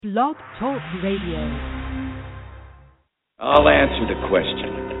Blog Talk Radio. I'll answer the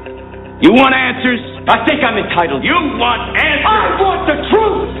question. You want answers? I think I'm entitled. You want answers? I want the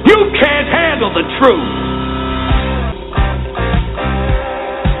truth! You can't handle the truth!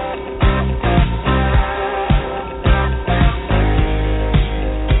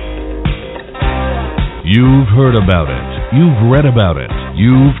 You've heard about it. You've read about it.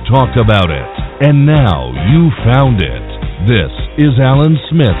 You've talked about it. And now you found it. This is Alan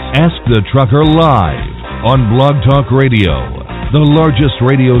Smith, Ask the Trucker Live on Blog Talk Radio, the largest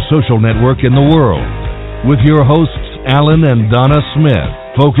radio social network in the world, with your hosts Alan and Donna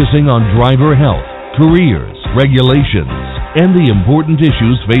Smith, focusing on driver health, careers, regulations, and the important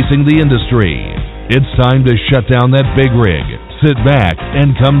issues facing the industry. It's time to shut down that big rig, sit back,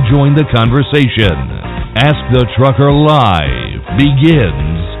 and come join the conversation. Ask the Trucker Live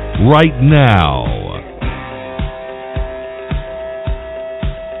begins right now.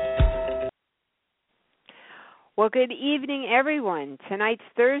 Well, good evening, everyone. Tonight's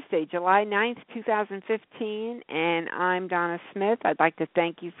Thursday, July 9th, 2015, and I'm Donna Smith. I'd like to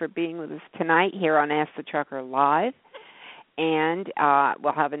thank you for being with us tonight here on Ask the Trucker Live. And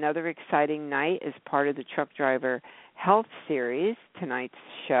we'll have another exciting night as part of the Truck Driver Health Series. Tonight's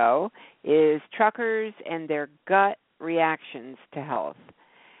show is truckers and their gut reactions to health.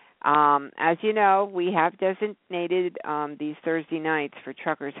 As you know, we have designated these Thursday nights for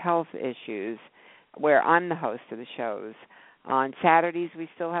truckers' health issues, where I'm the host of the shows. On Saturdays, we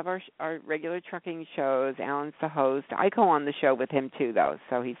still have our regular trucking shows. Alan's the host. I go on the show with him, too, though,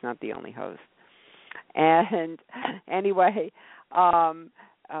 so he's not the only host. And anyway, well,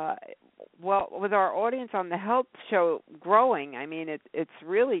 with our audience on the health show growing, I mean, it's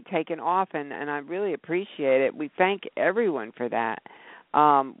really taken off, and I really appreciate it. We thank everyone for that.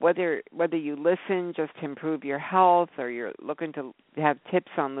 Whether you listen just to improve your health or you're looking to have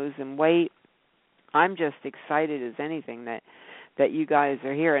tips on losing weight, I'm just excited as anything that you guys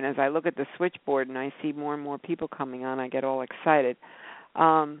are here. And as I look at the switchboard and I see more and more people coming on, I get all excited.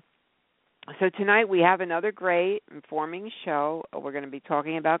 So tonight we have another great, informing show. We're going to be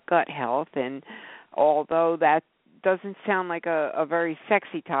talking about gut health. And although that doesn't sound like a very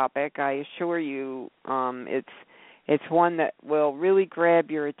sexy topic, I assure you it's one that will really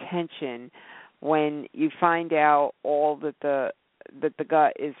grab your attention when you find out all that the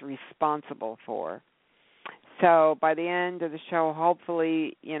gut is responsible for. So by the end of the show,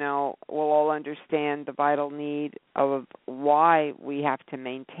 hopefully, we'll all understand the vital need of why we have to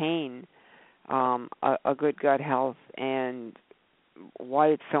maintain a good gut health and why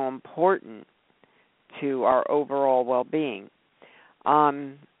it's so important to our overall well-being.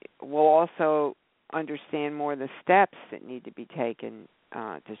 We'll also understand more of the steps that need to be taken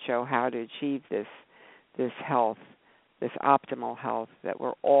to show how to achieve this health, this optimal health that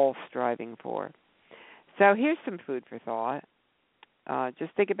we're all striving for. So here's some food for thought.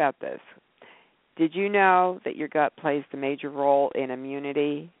 Just think about this. Did you know that your gut plays a major role in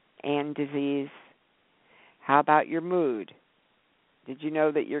immunity and disease? How about your mood? Did you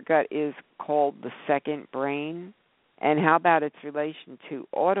know that your gut is called the second brain? And how about its relation to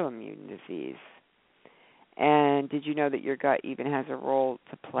autoimmune disease? And did you know that your gut even has a role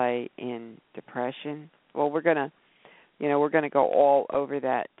to play in depression? Well, we're going to go all over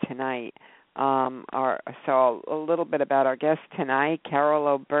that tonight. So a little bit about our guest tonight. Carolyn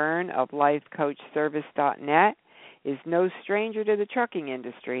O'Byrne of LifeCoachService.net is no stranger to the trucking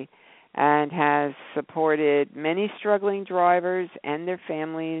industry and has supported many struggling drivers and their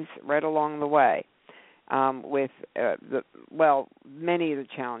families right along the way with many of the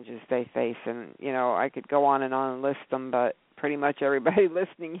challenges they face. And, I could go on and list them, but pretty much everybody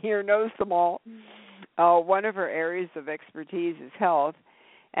listening here knows them all. One of her areas of expertise is health,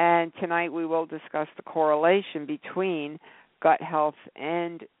 and tonight we will discuss the correlation between gut health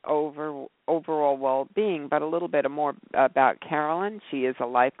and overall well-being. But a little bit more about Carolyn. She is a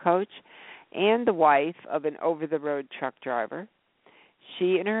life coach and the wife of an over-the-road truck driver.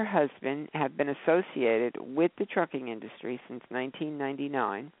 She and her husband have been associated with the trucking industry since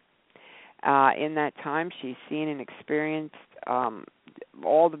 1999. In that time, she's seen and experienced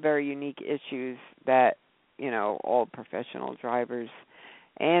all the very unique issues that, all professional drivers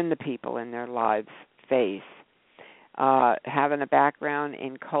and the people in their lives face. Having a background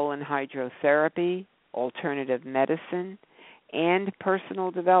in colon hydrotherapy, alternative medicine, and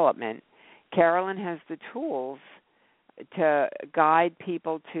personal development, Carolyn has the tools to guide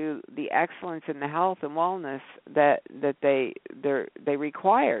people to the excellence in the health and wellness that they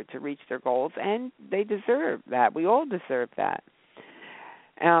require to reach their goals, and they deserve that. We all deserve that.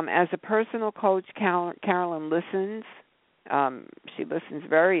 As a personal coach, Carolyn listens she listens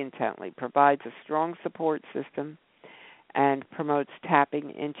very intently, provides a strong support system, and promotes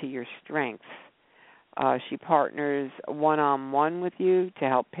tapping into your strengths. She partners one-on-one with you to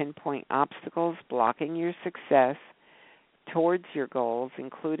help pinpoint obstacles blocking your success towards your goals,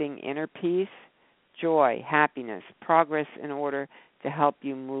 including inner peace, joy, happiness, progress in order to help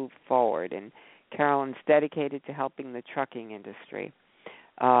you move forward. And Carolyn's dedicated to helping the trucking industry,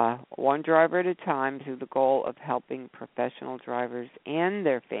 one driver at a time, through the goal of helping professional drivers and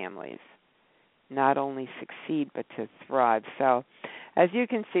their families not only succeed but to thrive. So, as you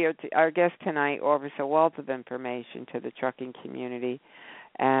can see, our guest tonight offers a wealth of information to the trucking community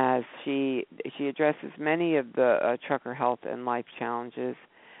as she addresses many of the trucker health and life challenges.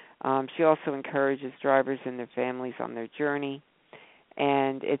 She also encourages drivers and their families on their journey,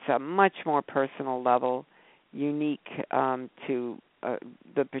 and it's a much more personal level, unique to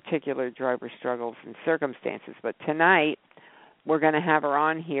the particular driver struggles and circumstances. But tonight, we're going to have her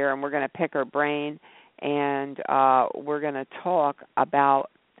on here, and we're going to pick her brain, and we're going to talk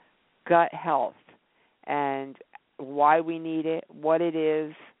about gut health and why we need it, what it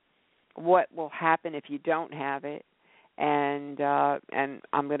is, what will happen if you don't have it, and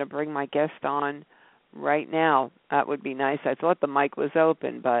I'm going to bring my guest on right now. That would be nice. I thought the mic was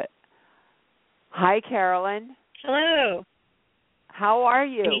open, but hi, Carolyn. Hello. How are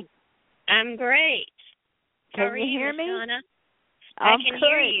you? I'm great. Can you hear me? Shauna? I can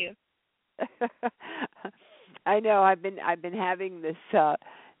hear you. I know. I've been having this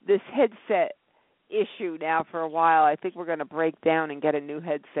headset issue now for a while. I think we're going to break down and get a new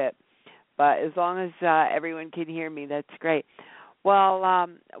headset. But as long as everyone can hear me, that's great. Well,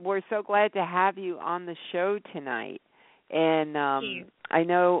 we're so glad to have you on the show tonight. And I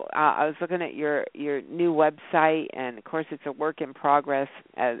know I was looking at your new website, and of course it's a work in progress.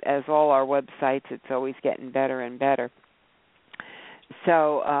 As all our websites, it's always getting better and better.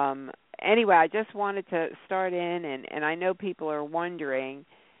 So anyway, I just wanted to start in, and I know people are wondering,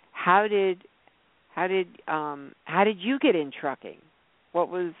 how did you get in trucking? What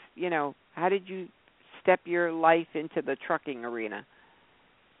was, how did you step your life into the trucking arena?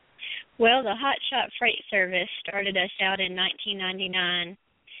 Well, the Hot Shot Freight Service started us out in 1999,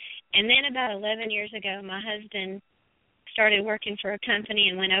 and then about 11 years ago, my husband started working for a company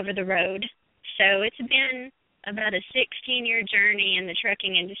and went over the road. So it's been about a 16-year journey in the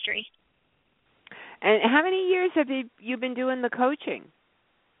trucking industry. And how many years have you been doing the coaching?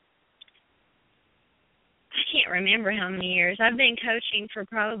 I can't remember how many years. I've been coaching for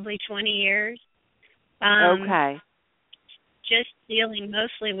probably 20 years. Okay. Just dealing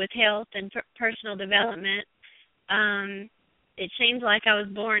mostly with health and personal development. It seems like I was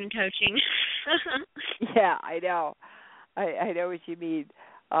born coaching. Yeah, I know. I know what you mean.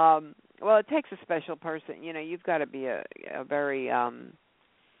 Well, it takes a special person. You've got to be a very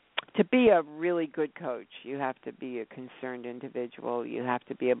to be a really good coach, you have to be a concerned individual. You have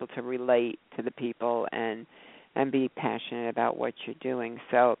to be able to relate to the people and be passionate about what you're doing.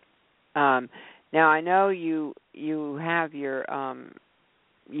 So now I know you have your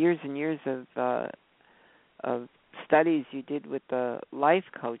years and years of studies you did with the life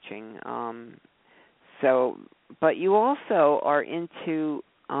coaching. But you also are into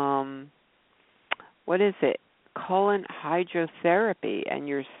what is it? Colon hydrotherapy, and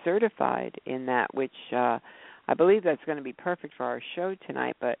you're certified in that, which I believe that's going to be perfect for our show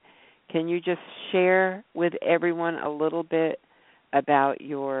tonight. But can you just share with everyone a little bit about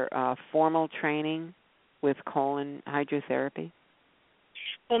your formal training with colon hydrotherapy?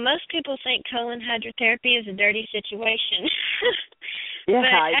 Well, most people think colon hydrotherapy is a dirty situation. Yeah, but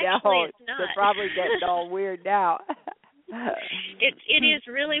I know. It's not. They're probably getting all weird now. It is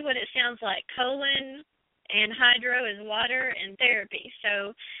really what it sounds like. Colon and hydro is water and therapy.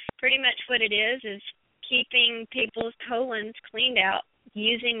 So pretty much what it is keeping people's colons cleaned out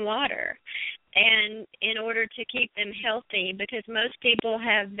using water, and in order to keep them healthy, because most people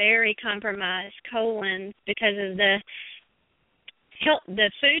have very compromised colons because of the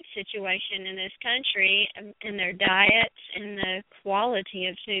food situation in this country and their diets and the quality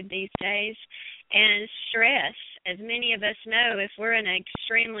of food these days, and stress. As many of us know, if we're in an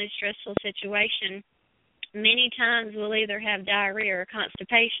extremely stressful situation, many times we'll either have diarrhea or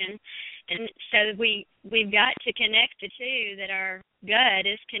constipation. And so we've got to connect the two, that our gut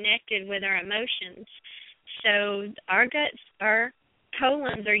is connected with our emotions. So our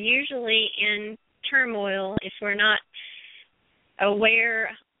colons are usually in turmoil if we're not aware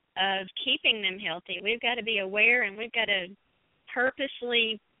of keeping them healthy. We've got to be aware, and we've got to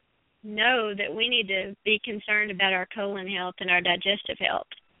purposely know that we need to be concerned about our colon health and our digestive health.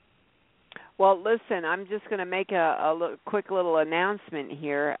 Well, listen, I'm just going to make a quick little announcement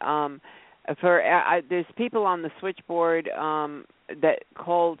here. There's people on the switchboard that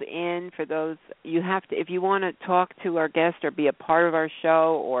called in. For those, you have to, if you want to talk to our guest or be a part of our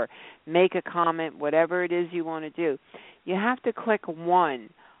show or make a comment, whatever it is you want to do, you have to click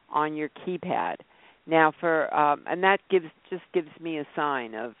 1 on your keypad. Now, and that gives me a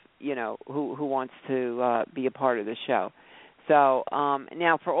sign of who wants to be a part of the show. So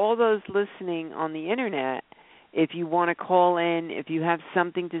now, for all those listening on the internet, if you want to call in, if you have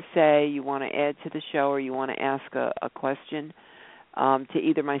something to say, you want to add to the show, or you want to ask a question to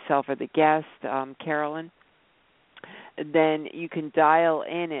either myself or the guest, Carolyn, then you can dial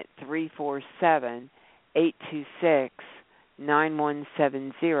in at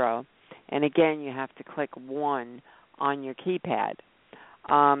 347-826-9170. And again, you have to click 1 on your keypad.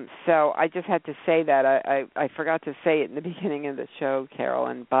 So I just had to say that. I forgot to say it in the beginning of the show,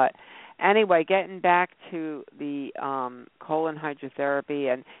 Carolyn. But anyway, getting back to the colon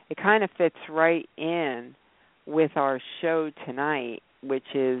hydrotherapy, and it kind of fits right in with our show tonight, which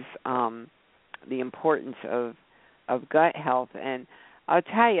is the importance of gut health. And I'll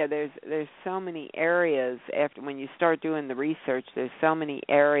tell you, there's so many areas, when you start doing the research, there's so many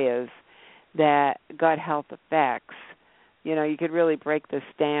areas that gut health affects. You could really break this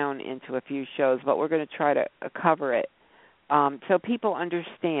down into a few shows, but we're going to try to cover it so people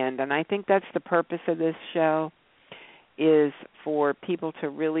understand. And I think that's the purpose of this show, is for people to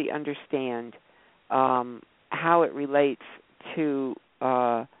really understand how it relates to,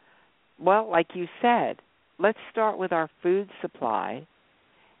 like you said, let's start with our food supply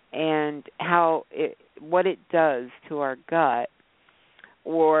and what it does to our gut.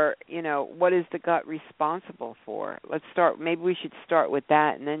 Or, what is the gut responsible for? Maybe we should start with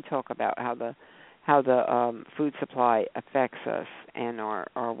that and then talk about how the food supply affects us and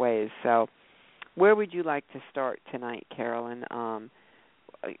our ways. So where would you like to start tonight, Carolyn?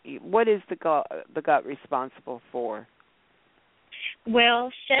 What is the gut responsible for?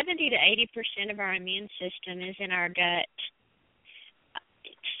 Well, 70 to 80% of our immune system is in our gut.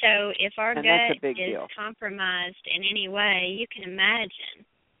 So if our gut is compromised in any way, you can imagine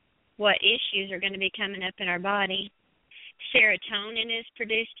what issues are going to be coming up in our body. Serotonin is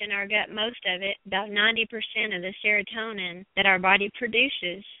produced in our gut, most of it. About 90% of the serotonin that our body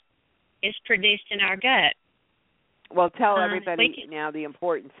produces is produced in our gut. Well, tell everybody now the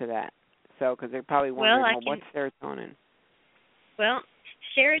importance of that. So, because they're probably wondering, what's serotonin? Well,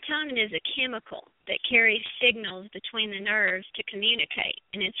 serotonin is a chemical that carries signals between the nerves to communicate,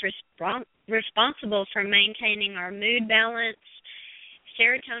 and it's responsible for maintaining our mood balance.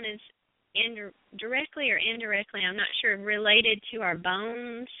 Serotonin is directly or indirectly, I'm not sure, related to our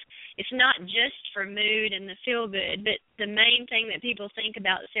bones. It's not just for mood and the feel-good, but the main thing that people think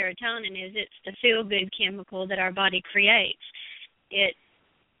about serotonin is it's the feel-good chemical that our body creates.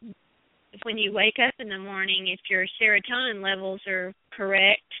 When you wake up in the morning, if your serotonin levels are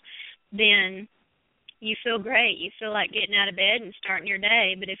correct, then you feel great. You feel like getting out of bed and starting your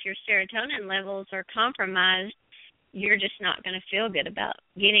day. But if your serotonin levels are compromised, you're just not going to feel good about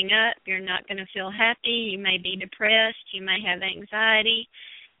getting up. You're not going to feel happy. You may be depressed. You may have anxiety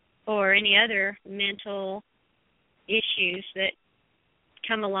or any other mental issues that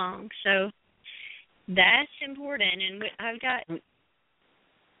come along. So that's important. And I've got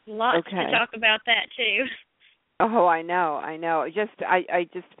lots to talk about that, too. Oh, I know. I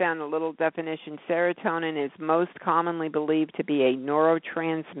just found a little definition. Serotonin is most commonly believed to be a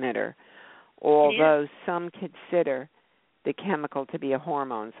neurotransmitter, although some consider the chemical to be a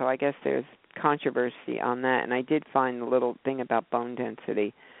hormone. So I guess there's controversy on that. And I did find the little thing about bone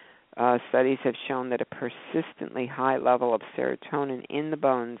density. Studies have shown that a persistently high level of serotonin in the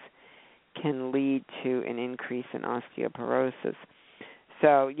bones can lead to an increase in osteoporosis.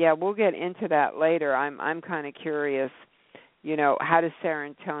 So, yeah, we'll get into that later. I'm kind of curious, how do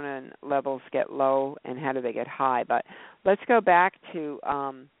serotonin levels get low and how do they get high? But let's go back to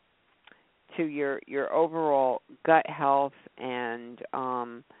your overall gut health and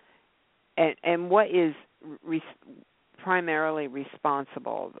what is primarily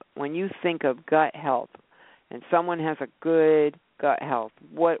responsible when you think of gut health and someone has a good gut health.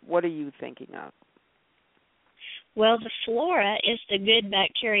 What are you thinking of? Well, the flora is the good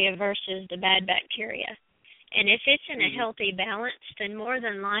bacteria versus the bad bacteria. And if it's in a healthy balance, then more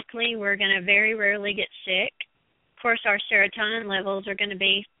than likely we're going to very rarely get sick. Of course, our serotonin levels are going to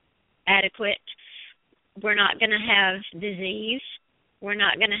be adequate. We're not going to have disease. We're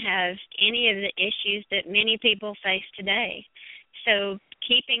not going to have any of the issues that many people face today. So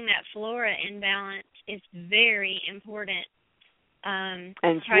keeping that flora in balance is very important And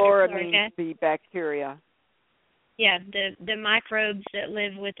flora means the bacteria. Yeah, the microbes that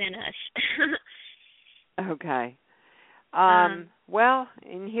live within us. Okay. Well,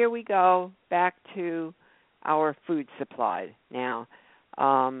 and here we go back to our food supply now.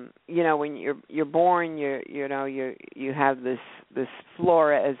 When you're born, you have this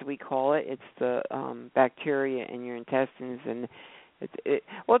flora, as we call it. It's the bacteria in your intestines, and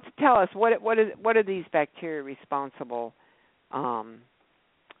tell us what are these bacteria responsible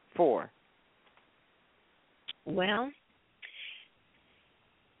for? Well,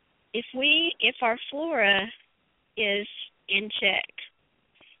 if our flora is in check,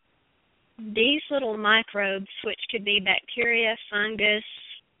 these little microbes, which could be bacteria, fungus,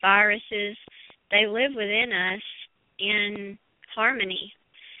 viruses, they live within us in harmony.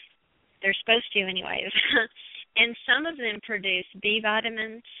 They're supposed to anyways. And some of them produce B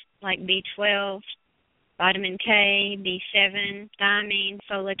vitamins like B12, vitamin K, B7, thiamine,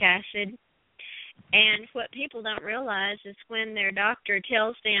 folic acid. And what people don't realize is when their doctor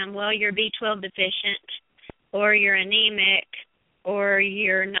tells them, well, you're B12 deficient, or you're anemic, or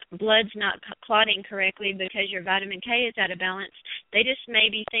your blood's not clotting correctly because your vitamin K is out of balance, they just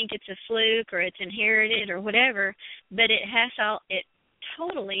maybe think it's a fluke or it's inherited or whatever, but it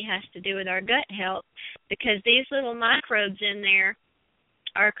totally has to do with our gut health, because these little microbes in there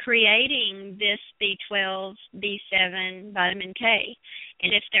are creating this B12, B7, vitamin K.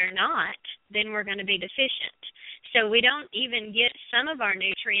 And if they're not, then we're going to be deficient. So we don't even get some of our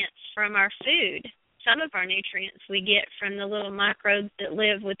nutrients from our food. Some of our nutrients we get from the little microbes that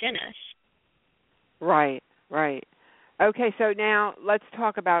live within us. Right. Okay, so now let's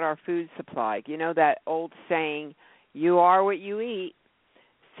talk about our food supply. You know that old saying, you are what you eat.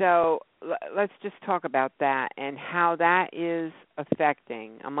 So let's just talk about that and how that is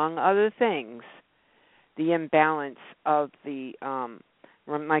affecting, among other things, the imbalance of the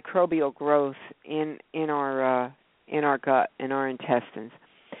microbial growth in our gut, in our intestines.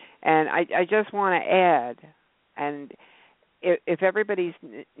 And I just want to add, and if everybody's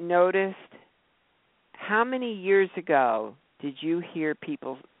noticed, how many years ago did you hear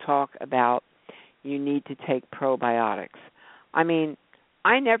people talk about you need to take probiotics? I mean,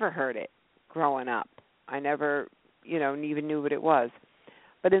 I never heard it growing up. I never, even knew what it was.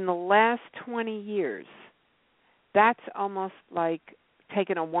 But in the last 20 years, that's almost like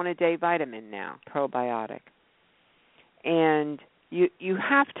taking a one-a-day vitamin now, probiotic. And you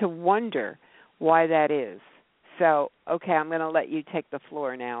have to wonder why that is. So, okay, I'm going to let you take the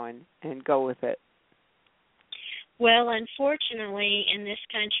floor now and go with it. Well, unfortunately, in this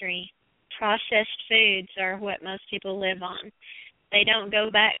country, processed foods are what most people live on. They don't go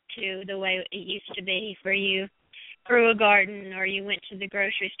back to the way it used to be, where you grew a garden or you went to the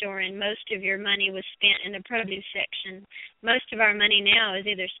grocery store and most of your money was spent in the produce section. Most of our money now is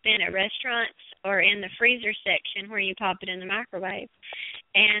either spent at restaurants or in the freezer section where you pop it in the microwave.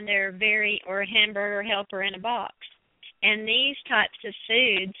 And they're or a hamburger helper in a box. And these types of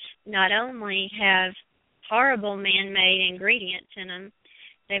foods not only have horrible man-made ingredients in them,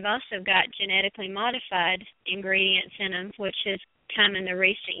 they've also got genetically modified ingredients in them, which has come in the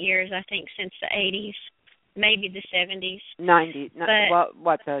recent years, I think since the 80s, maybe the 70s. 90s.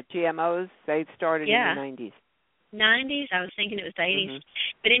 The GMOs, they started in the 90s. 90s? I was thinking it was the 80s. Mm-hmm.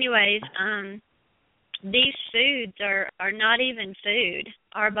 But anyways, these foods are not even food.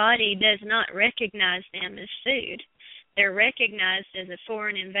 Our body does not recognize them as food. They're recognized as a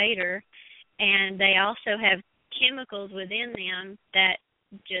foreign invader, and they also have chemicals within them that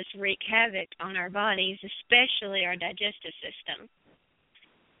just wreak havoc on our bodies, especially our digestive system.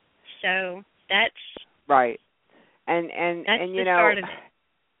 So that's right. And that's you the start of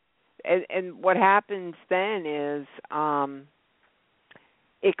it. And what happens then is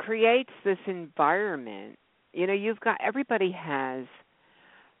it creates this environment. Everybody has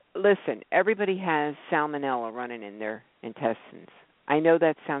salmonella running in their intestines. I know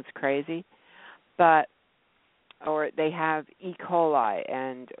that sounds crazy, or they have E. coli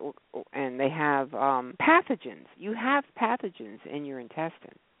and they have pathogens. You have pathogens in your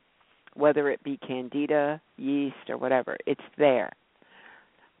intestine, whether it be candida, yeast, or whatever. It's there.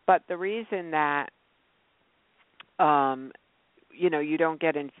 But the reason that you don't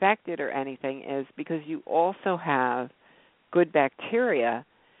get infected or anything is because you also have good bacteria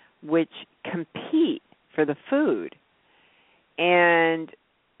which compete for the food. And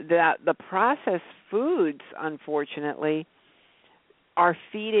the processed foods, unfortunately, are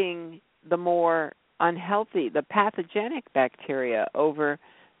feeding the more unhealthy, the pathogenic bacteria over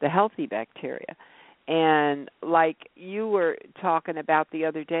the healthy bacteria. And like you were talking about the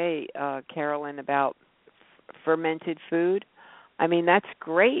other day, Carolyn, about fermented food, I mean, that's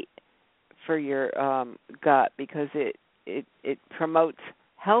great for your gut because it promotes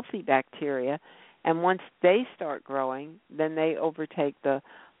healthy bacteria, and once they start growing, then they overtake the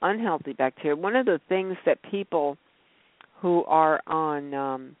unhealthy bacteria. One of the things that people who are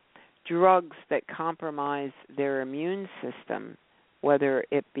on drugs that compromise their immune system, whether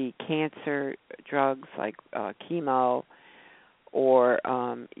it be cancer drugs like chemo, or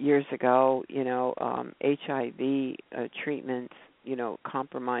years ago, HIV treatments,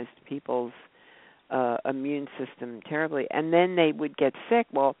 compromised people's immune system terribly. And then they would get sick.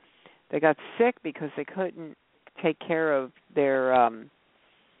 Well, they got sick because they couldn't take care of their,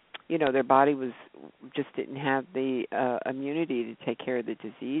 their body just didn't have the immunity to take care of the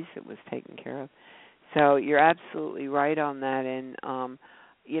disease that was taken care of. So you're absolutely right on that. And,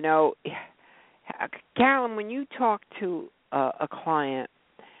 Carolyn, when you talk to a client,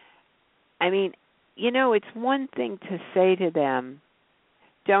 I mean, it's one thing to say to them,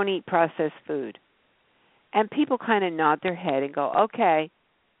 don't eat processed food. And people kind of nod their head and go, okay,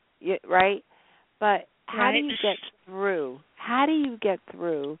 right? But how do you get through? How do you get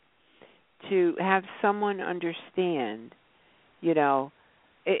through to have someone understand,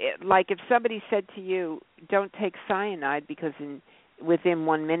 like if somebody said to you, don't take cyanide because within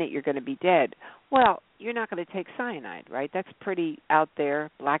 1 minute you're going to be dead. Well, you're not going to take cyanide, right? That's pretty out there,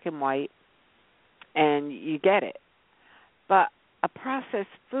 black and white, and you get it. But a processed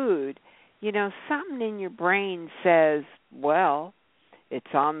food, something in your brain says, well,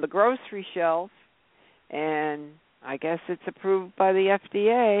 it's on the grocery shelf, and I guess it's approved by the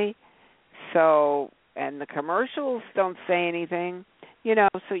FDA, and the commercials don't say anything,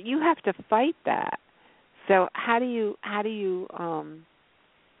 so you have to fight that. So how do you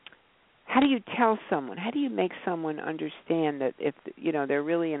tell someone? How do you make someone understand that if they're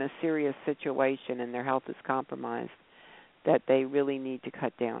really in a serious situation and their health is compromised, that they really need to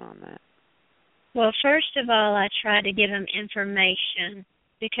cut down on that? Well, first of all, I try to give them information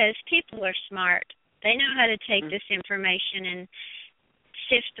because people are smart. They know how to take this information and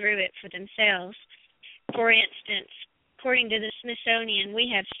sift through it for themselves. For instance, according to the Smithsonian, we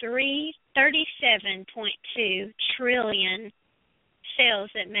have 37.2 trillion cells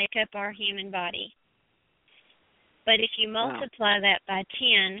that make up our human body. But if you multiply that by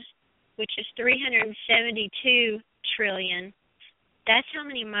 10, which is 372 trillion, that's how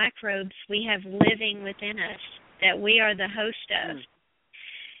many microbes we have living within us that we are the host of.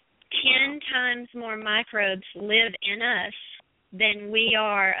 10 times more microbes live in us than we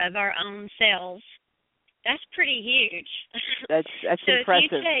are of our own cells. That's pretty huge. That's so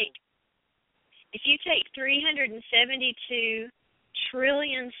impressive. If you take 372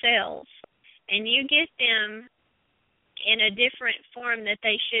 trillion cells and you get them in a different form that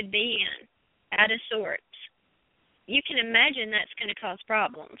they should be in, out of sorts, you can imagine that's going to cause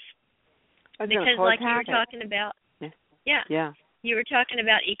problems. Because like you were talking about, you were talking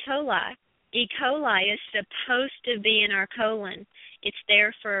about E. coli. E. coli is supposed to be in our colon. It's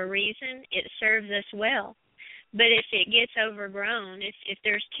there for a reason. It serves us well. But if it gets overgrown, if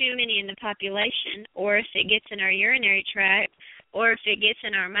there's too many in the population, or if it gets in our urinary tract, or if it gets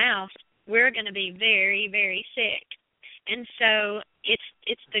in our mouth, we're going to be very, very sick. And so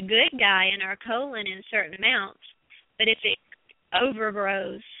it's the good guy in our colon in certain amounts. But if it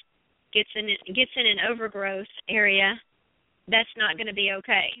overgrows, gets in an overgrowth area, that's not going to be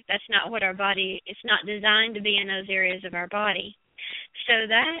okay. That's not what our body, it's not designed to be in those areas of our body. So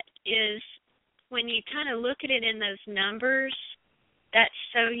that is, when you kind of look at it in those numbers, that's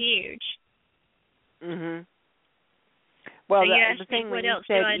so huge. Mhm. Well, so the thing what when else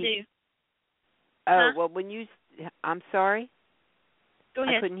you said do I do? well, when you, I'm sorry. Go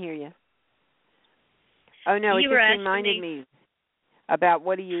ahead. I couldn't hear you. Oh no, it you just were reminded me about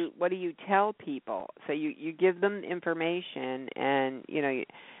what do you tell people? So you give them information, and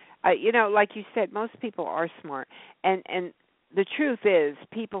like you said, most people are smart, and the truth is,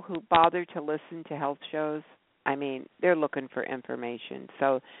 people who bother to listen to health shows, I mean, they're looking for information.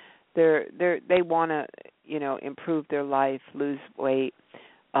 So they want to improve their life, lose weight,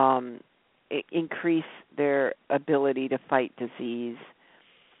 increase their ability to fight disease,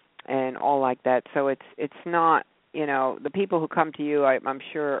 and all like that. So it's not, the people who come to you, I'm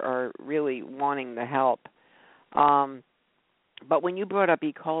sure, are really wanting the help. But when you brought up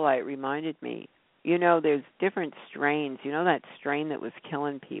E. coli, it reminded me, there's different strains. That strain that was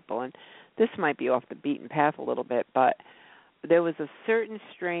killing people, and this might be off the beaten path a little bit, but there was a certain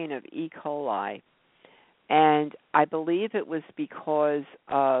strain of E. coli, and I believe it was because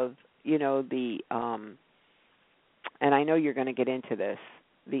of, and I know you're going to get into this,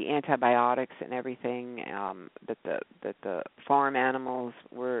 the antibiotics and everything that the farm animals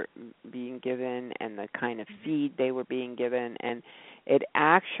were being given and the kind of feed they were being given, and it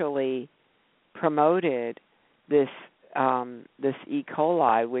actually promoted this E.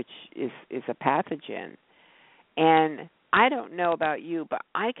 coli, which is a pathogen. And I don't know about you, but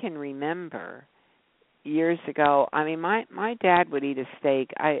I can remember years ago. I mean, my dad would eat a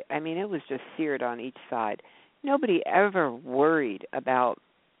steak. I mean, it was just seared on each side. Nobody ever worried about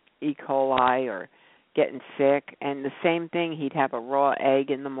E. coli or getting sick. And the same thing, he'd have a raw egg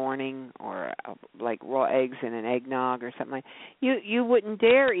in the morning, or like raw eggs in an eggnog or something like that. You wouldn't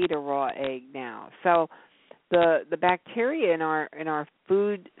dare eat a raw egg now. So the bacteria in our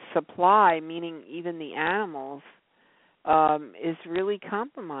food supply, meaning even the animals, is really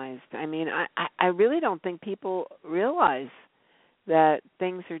compromised. I mean, I really don't think people realize that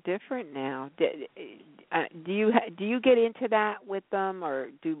things are different now. Do you get into that with them, or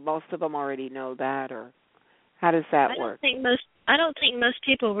do most of them already know that, or how does that work? I don't think most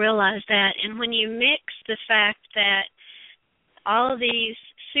people realize that. And when you mix the fact that all of these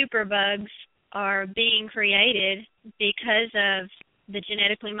superbugs are being created because of the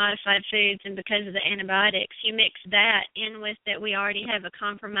genetically modified foods and because of the antibiotics, you mix that in with that we already have a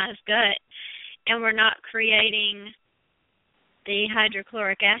compromised gut, and we're not creating the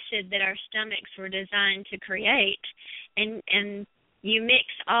hydrochloric acid that our stomachs were designed to create, and you mix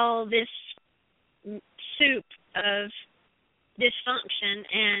all this soup of dysfunction,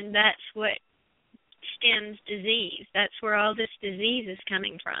 and that's what stems disease. That's where all this disease is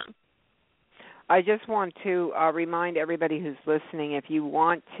coming from. I just want to remind everybody who's listening, if you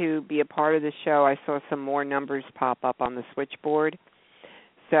want to be a part of the show, I saw some more numbers pop up on the switchboard.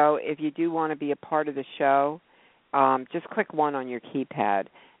 So if you do want to be a part of the show, just click 1 on your keypad.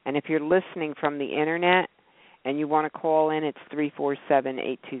 And if you're listening from the Internet and you want to call in, it's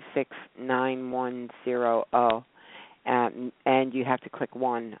 347-826-9100. And you have to click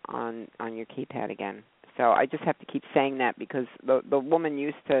 1 on your keypad again. So I just have to keep saying that because the woman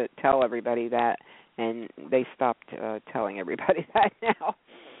used to tell everybody that, and they stopped telling everybody that now.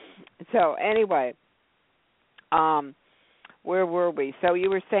 So anyway, where were we? So you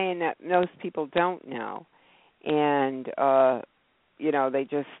were saying that most people don't know, and they're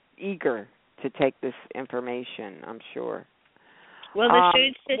just eager to take this information, I'm sure. Well, the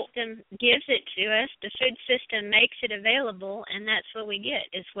food system gives it to us. The food system makes it available, and that's what we get,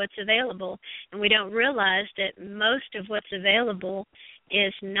 is what's available. And we don't realize that most of what's available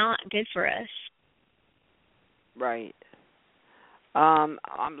is not good for us. Right. I'm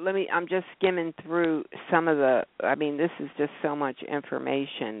just skimming through some of this is just so much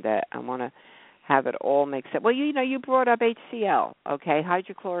information that I want to have it all mixed up. Well, you brought up HCl, okay,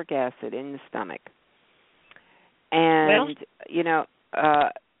 hydrochloric acid in the stomach. And,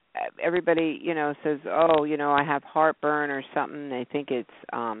 everybody, says, I have heartburn or something. They think it's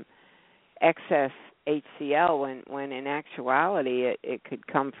excess HCl when in actuality it could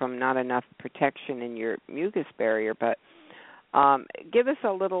come from not enough protection in your mucus barrier. But give us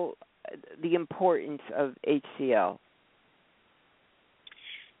a little the importance of HCl.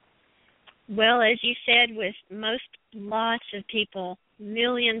 Well, as you said, with lots of people,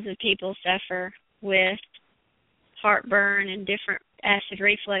 millions of people suffer with heartburn and different acid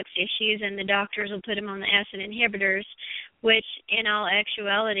reflux issues, and the doctors will put them on the acid inhibitors, which in all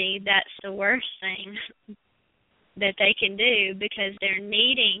actuality, that's the worst thing that they can do because they're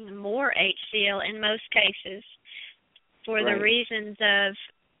needing more HCl in most cases for the reasons of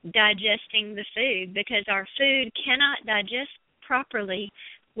digesting the food, because our food cannot digest properly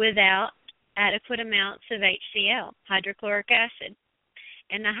without adequate amounts of HCl, hydrochloric acid.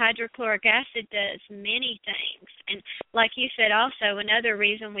 And the hydrochloric acid does many things. And like you said also, another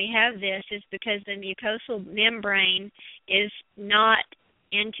reason we have this is because the mucosal membrane is not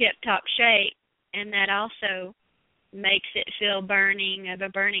in tip-top shape, and that also makes it feel a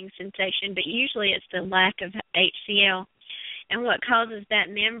burning sensation, but usually it's the lack of HCl. And what causes that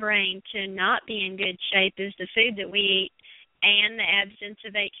membrane to not be in good shape is the food that we eat and the absence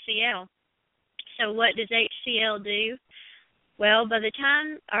of HCl. So what does HCl do? Well, by the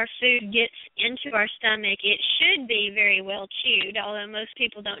time our food gets into our stomach, it should be very well chewed, although most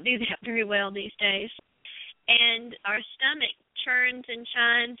people don't do that very well these days. And our stomach churns and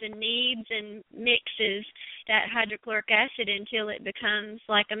shines and kneads and mixes that hydrochloric acid until it becomes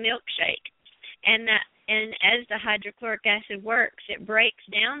like a milkshake. And as the hydrochloric acid works, it breaks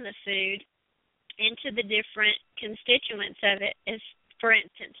down the food into the different constituents of it, as, for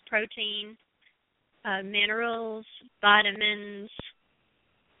instance, protein, minerals, vitamins,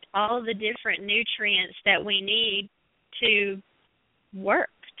 all the different nutrients that we need to work,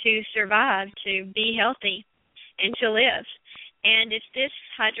 to survive, to be healthy, and to live. And if this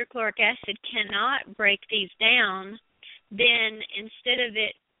hydrochloric acid cannot break these down, then instead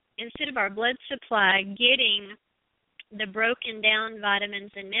of our blood supply getting the broken down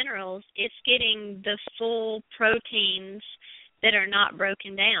vitamins and minerals, it's getting the full proteins that are not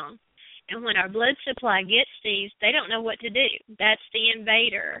broken down. And when our blood supply gets these, they don't know what to do. That's the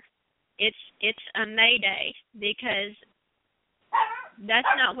invader. It's a mayday, because that's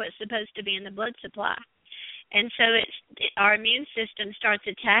not what's supposed to be in the blood supply. And so our immune system starts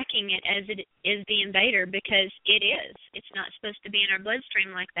attacking it as it is the invader, because it is. It's not supposed to be in our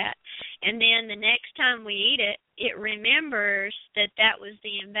bloodstream like that. And then the next time we eat it, it remembers that was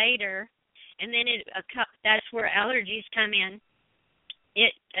the invader, and then that's where allergies come in.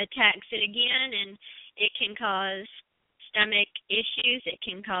 It attacks it again, and it can cause stomach issues. It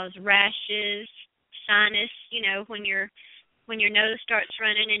can cause rashes, sinus. When your nose starts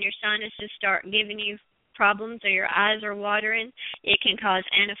running and your sinuses start giving you problems, or your eyes are watering, it can cause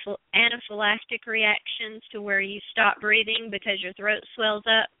anaphylactic reactions to where you stop breathing because your throat swells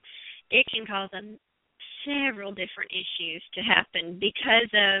up. It can cause several different issues to happen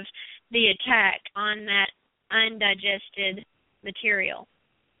because of the attack on that undigested material.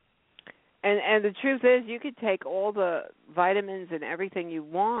 And the truth is, you could take all the vitamins and everything you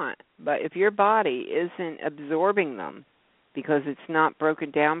want, but if your body isn't absorbing them because it's not broken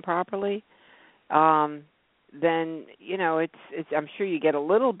down properly, then it's I'm sure you get a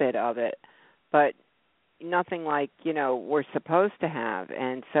little bit of it, but nothing like we're supposed to have.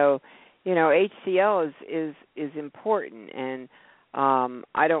 And so HCl is important. And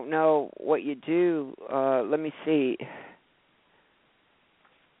I don't know what you do. Let me see.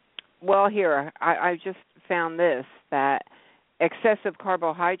 Well, here I just found this, that excessive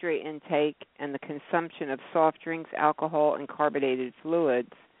carbohydrate intake and the consumption of soft drinks, alcohol, and carbonated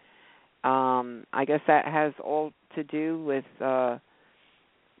fluids. I guess that has all to do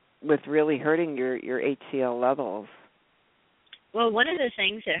with really hurting your HCl levels. Well, one of the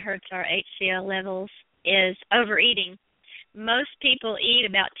things that hurts our HCl levels is overeating. Most people eat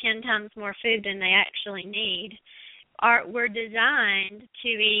about 10 times more food than they actually need. We're designed to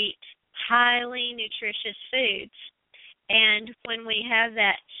eat highly nutritious foods. And when we have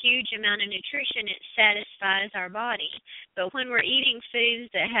that huge amount of nutrition, it satisfies our body. But when we're eating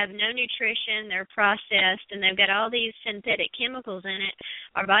foods that have no nutrition, they're processed, and they've got all these synthetic chemicals in it,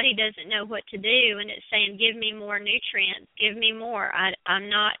 our body doesn't know what to do, and it's saying, give me more nutrients, give me more. I'm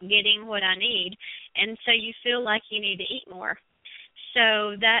not getting what I need. And so you feel like you need to eat more.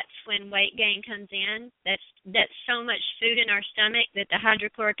 So that's when weight gain comes in. That's so much food in our stomach that the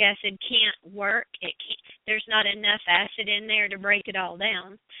hydrochloric acid can't work. There's not enough acid in there to break it all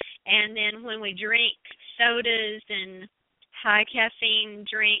down. And then when we drink sodas and high caffeine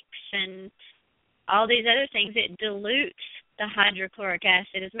drinks and all these other things, it dilutes the hydrochloric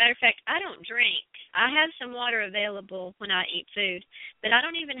acid. As a matter of fact, I don't drink. I have some water available when I eat food, but I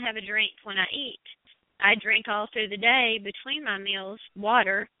don't even have a drink when I eat. I drink all through the day between my meals,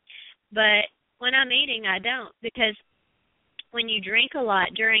 water, but when I'm eating, I don't, because when you drink a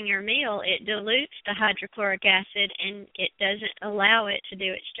lot during your meal, it dilutes the hydrochloric acid and it doesn't allow it to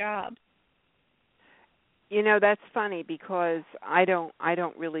do its job. That's funny, because I don't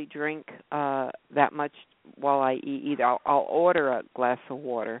really drink that much while I eat either. I'll order a glass of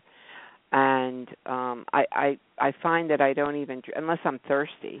water, and I find that I don't even, unless I'm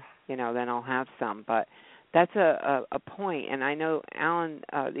thirsty, then I'll have some. But that's a point. And I know Alan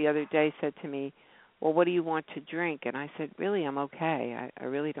the other day said to me, well, what do you want to drink? And I said, really, I'm okay. I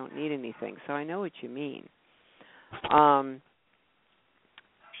really don't need anything. So I know what you mean.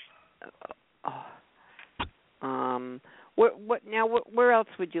 Where else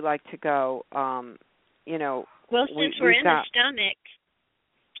would you like to go? Well, since we're in the stomach.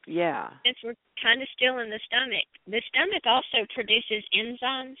 Yeah. Since we're kind of still in the stomach also produces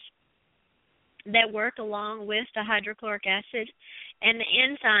enzymes that work along with the hydrochloric acid, and the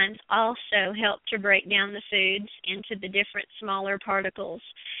enzymes also help to break down the foods into the different smaller particles.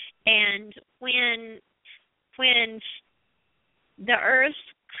 And when the earth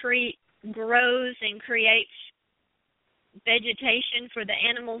grows and creates vegetation for the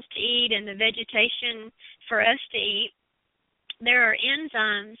animals to eat and the vegetation for us to eat, there are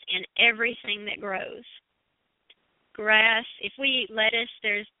enzymes in everything that grows. Grass, if we eat lettuce,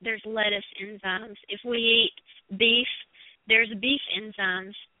 there's lettuce enzymes. If we eat beef, there's beef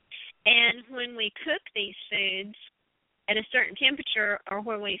enzymes. And when we cook these foods at a certain temperature, or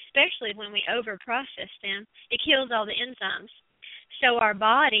especially when we overprocess them, it kills all the enzymes. So our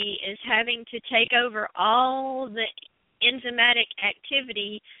body is having to take over all the enzymatic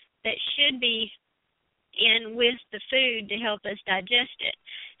activity that should be in with the food to help us digest it.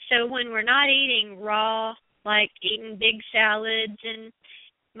 So when we're not eating raw, like eating big salads and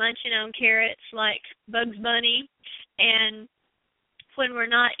munching on carrots like Bugs Bunny, and when we're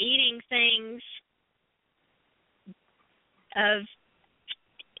not eating things of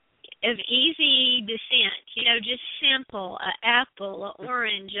easy descent, just simple, an apple, an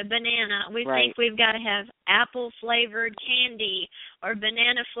orange, a banana. We think we've got to have apple-flavored candy or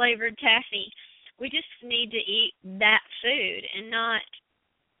banana-flavored taffy. We just need to eat that food and not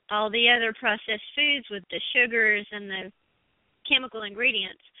all the other processed foods with the sugars and the chemical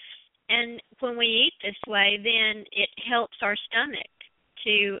ingredients. And when we eat this way, then it helps our stomach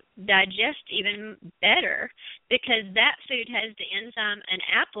to digest even better, because that food has the enzyme. An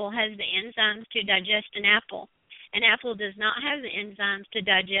apple has the enzymes to digest an apple. An apple does not have the enzymes to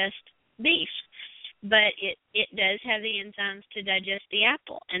digest beef, but it does have the enzymes to digest the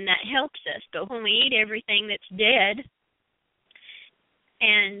apple, and that helps us. But when we eat everything that's dead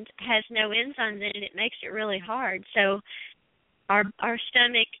and has no enzymes in it, it makes it really hard. So our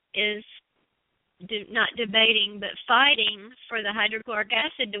stomach is not debating, but fighting for the hydrochloric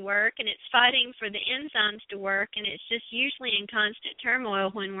acid to work, and it's fighting for the enzymes to work, and it's just usually in constant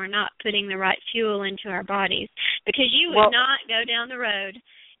turmoil when we're not putting the right fuel into our bodies. Because you would not go down the road,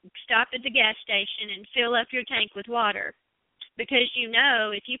 stop at the gas station, and fill up your tank with water, because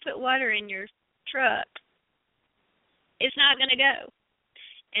if you put water in your truck, it's not going to go.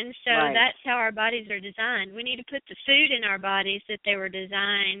 And so that's how our bodies are designed. We need to put the food in our bodies that they were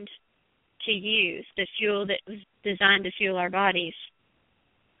designed to use, the fuel that was designed to fuel our bodies.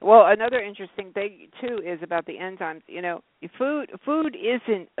 Well, another interesting thing too is about the enzymes. Food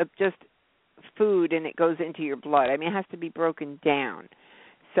isn't just food and it goes into your blood. I mean, it has to be broken down.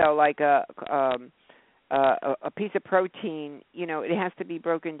 So, like a piece of protein, it has to be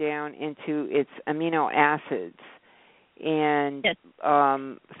broken down into its amino acids, and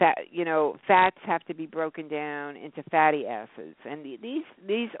fats have to be broken down into fatty acids, and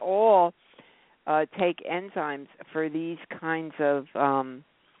these all take enzymes for these kinds of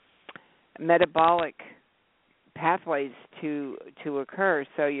metabolic pathways to occur.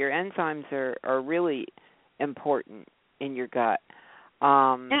 So your enzymes are really important in your gut.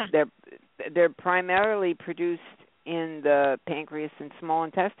 They're primarily produced in the pancreas and small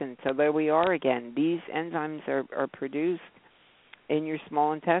intestine. So there we are again. These enzymes are produced in your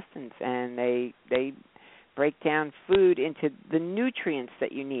small intestines, and they break down food into the nutrients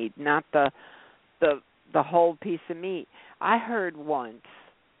that you need, not the whole piece of meat. I heard once,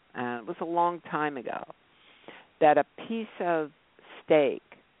 it was a long time ago, that a piece of steak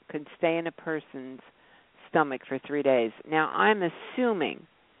could stay in a person's stomach for 3 days. Now, I'm assuming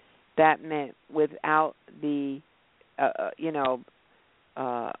that meant without the,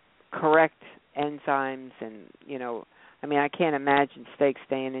 correct enzymes and, I can't imagine steak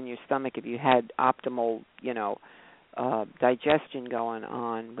staying in your stomach if you had optimal, digestion going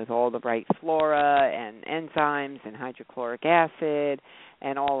on with all the right flora and enzymes and hydrochloric acid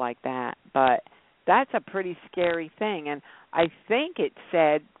and all like that. But that's a pretty scary thing. And I think it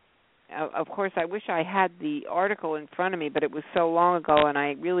said, of course, I wish I had the article in front of me, but it was so long ago, and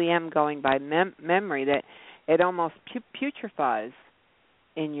I really am going by memory, that it almost putrefies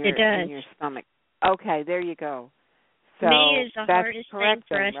in your stomach. Okay, there you go. So meat is the hardest thing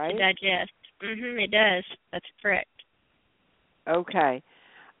for us right? to digest. It does. That's correct. Okay.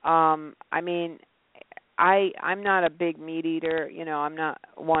 I'm not a big meat eater. I'm not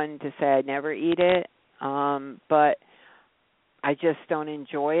one to say I never eat it, but I just don't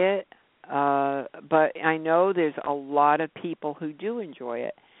enjoy it. But I know there's a lot of people who do enjoy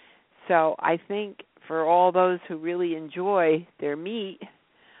it. So I think for all those who really enjoy their meat,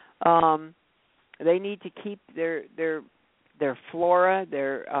 they need to keep their flora,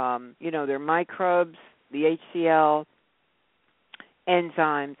 their microbes, the HCl,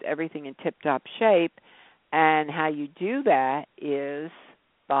 enzymes, everything in tip-top shape. And how you do that is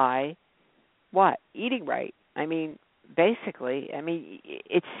by what? Eating right. Basically,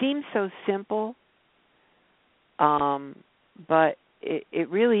 it seems so simple, but it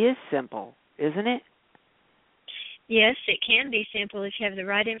really is simple, isn't it? Yes, it can be simple if you have the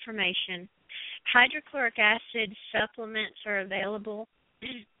right information. Hydrochloric acid supplements are available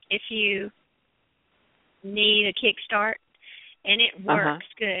if you need a kickstart, and it works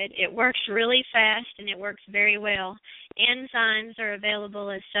good. It works really fast, and it works very well. Enzymes are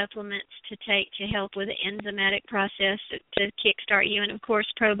available as supplements to take to help with the enzymatic process to kickstart you, and, of course,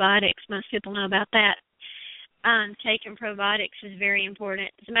 probiotics. Most people know about that. Taking probiotics is very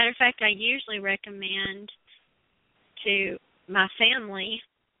important. As a matter of fact, I usually recommend to my family.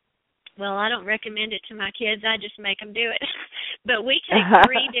 Well, I don't recommend it to my kids. I just make them do it. But we take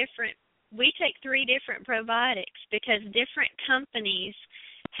three different probiotics because different companies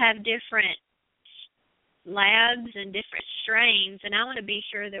have different labs and different strains, and I want to be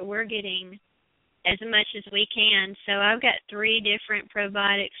sure that we're getting as much as we can. So I've got 3 different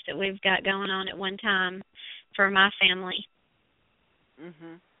probiotics that we've got going on at one time for my family.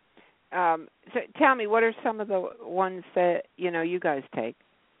 So tell me, what are some of the ones that, you guys take?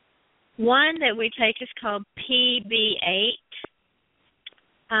 One that we take is called PB8.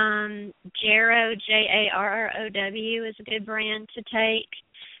 Jarrow, Jarrow, is a good brand to take.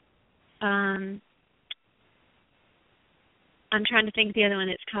 I'm trying to think of the other one.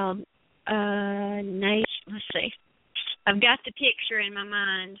 It's called let's see. I've got the picture in my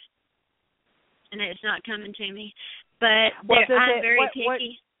mind, and it's not coming to me. But I'm very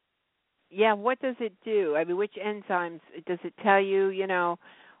picky. What does it do? I mean, which enzymes does it tell you?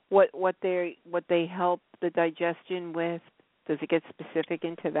 What they help the digestion with? Does it get specific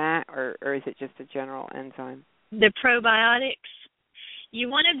into that, or is it just a general enzyme? The probiotics. You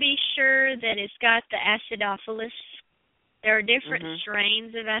want to be sure that it's got the acidophilus. There are different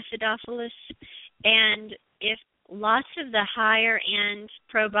strains of acidophilus, and if lots of the higher-end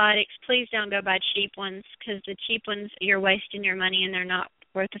probiotics, please don't go buy cheap ones, because the cheap ones, you're wasting your money and they're not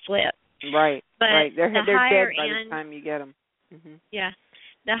worth a flip. Right, but right. They're dead by end, the time you get them. Yeah.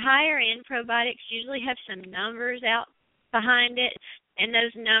 The higher-end probiotics usually have some numbers out behind it, and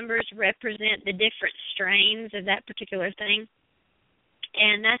those numbers represent the different strains of that particular thing.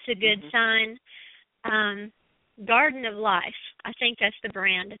 And that's a good sign. Garden of Life, I think that's the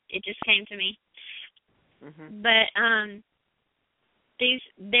brand. It just came to me. But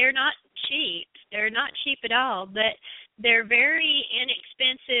they're not cheap. They're not cheap at all, but they're very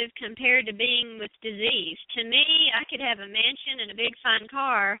inexpensive compared to being with disease. To me, I could have a mansion and a big fine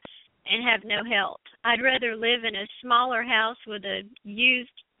car and have no health. I'd rather live in a smaller house with a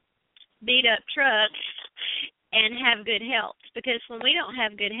used, beat-up truck and have good health. Because when we don't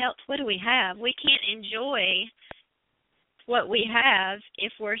have good health, what do we have? We can't enjoy what we have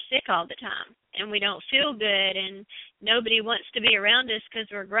if we're sick all the time and we don't feel good and nobody wants to be around us because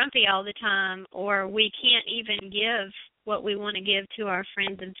we're grumpy all the time, or we can't even give what we want to give to our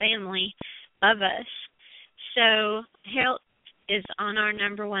friends and family of us. So health is on our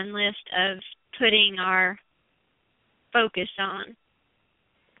number one list of putting our focus on.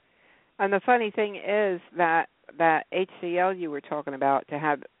 And the funny thing is that HCl you were talking about, to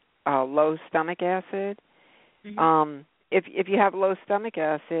have low stomach acid, if you have low stomach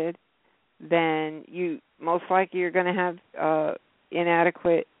acid, then you most likely you're going to have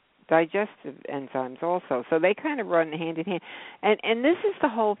inadequate digestive enzymes also. So they kind of run hand in hand. And this is the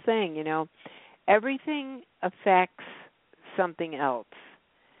whole thing, everything affects something else.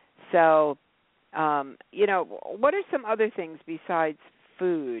 So, what are some other things besides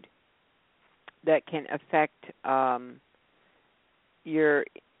food that can affect your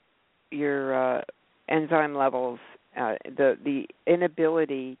enzyme levels, the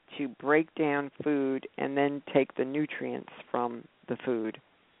inability to break down food and then take the nutrients from the food?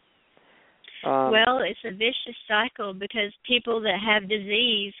 Well, it's a vicious cycle because people that have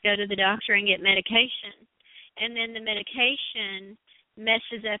disease go to the doctor and get medication, and then the medication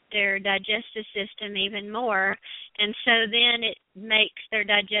messes up their digestive system even more, and so then it makes their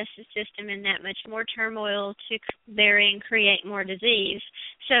digestive system in that much more turmoil to therein create more disease.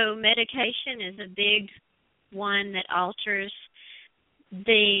 So medication is a big one that alters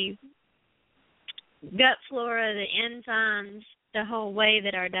the gut flora, the enzymes, the whole way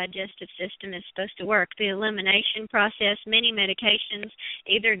that our digestive system is supposed to work. The elimination process, many medications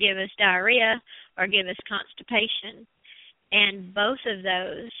either give us diarrhea or give us constipation, and both of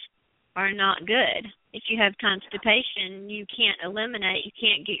those are not good. If you have constipation, you can't eliminate, you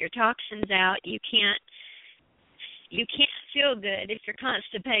can't get your toxins out, you can't feel good if you're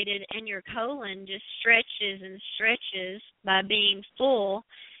constipated, and your colon just stretches and stretches by being full,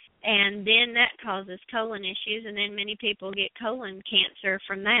 and then that causes colon issues, and then many people get colon cancer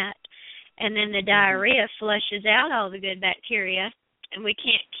from that. And then the diarrhea flushes out all the good bacteria, and we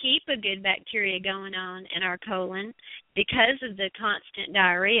can't keep a good bacteria going on in our colon because of the constant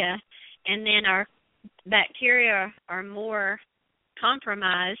diarrhea, and then our bacteria are more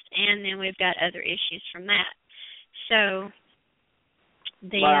compromised, and then we've got other issues from that. So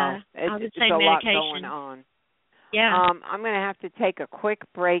I would say it's a medication. lot going on. Yeah. I'm going to have to take a quick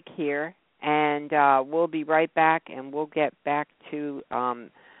break here, and we'll be right back, and we'll get back to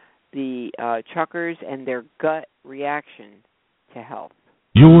the truckers and their gut reaction to health.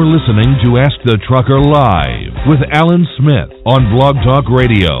 You're listening to Ask the Trucker Live. with Alan Smith on Blog Talk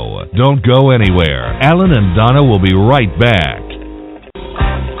Radio. Don't go anywhere. Alan and Donna will be right back.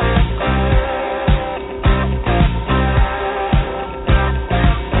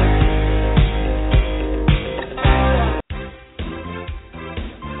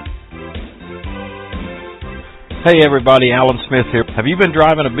 Hey everybody, Alan Smith here. Have you been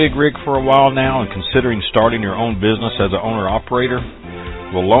driving a big rig for a while now and considering starting your own business as an owner-operator?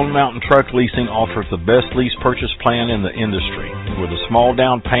 Well, Lone Mountain Truck Leasing offers the best lease purchase plan in the industry. With a small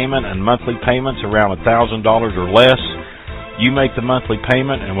down payment and monthly payments around $1,000 or less, you make the monthly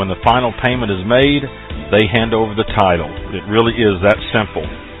payment, and when the final payment is made, they hand over the title. It really is that simple.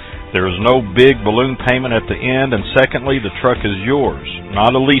 There is no big balloon payment at the end, and secondly, the truck is yours,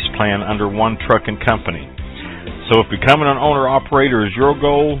 not a lease plan under one trucking company. So if becoming an owner-operator is your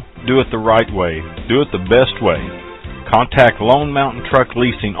goal, do it the right way. Do it the best way. Contact Lone Mountain Truck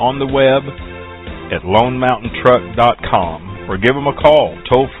Leasing on the web at lonemountaintruck.com or give them a call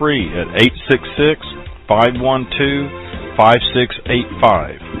toll-free at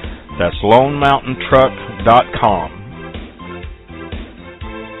 866-512-5685. That's lonemountaintruck.com.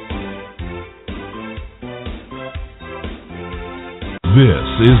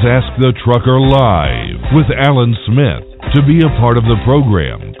 This is Ask the Trucker Live with Alan Smith. To be a part of the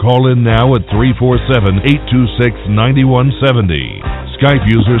program, call in now at 347-826-9170. Skype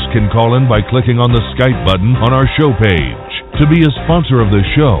users can call in by clicking on the Skype button on our show page. To be a sponsor of the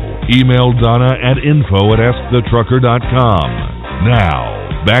show, email Donna at info@askthetrucker.com.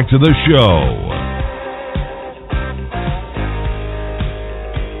 Now, back to the show.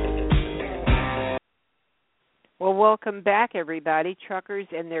 Well, welcome back, everybody. Truckers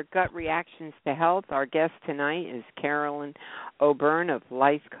and their gut reactions to health. Our guest tonight is Carolyn O'Byrne of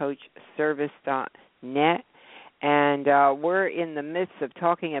lifecoachservice.net. And we're in the midst of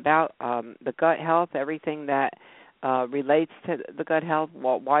talking about the gut health, everything that relates to the gut health,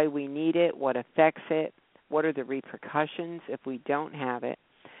 why we need it, what affects it, what are the repercussions if we don't have it.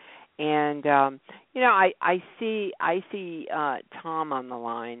 And I see Tom on the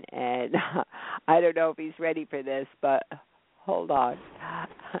line, and I don't know if he's ready for this, but hold on.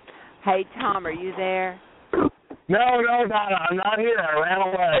 Hey, Tom, are you there? No, Donna, I'm not here. I ran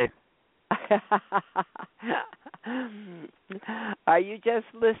away. Are you just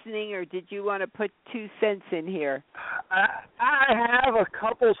listening, or did you want to put 2 cents in here? I have a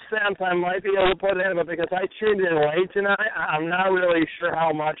couple cents I might be able to put in, but because I tuned in late tonight, I'm not really sure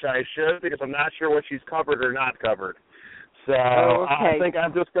how much I should, because I'm not sure what she's covered or not covered. So okay. I think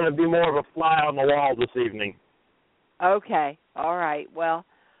I'm just going to be more of a fly on the wall this evening. Okay. All right. Well,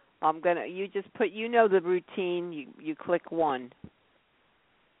 you just put, the routine. You click 1.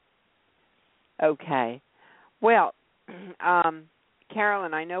 Okay. Well,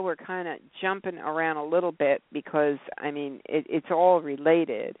 Carolyn, I know we're kind of jumping around a little bit because, it's all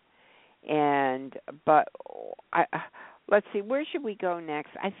related. But let's see, where should we go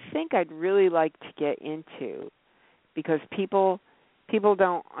next? I think I'd really like to get into, because people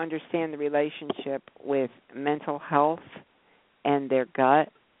don't understand the relationship with mental health and their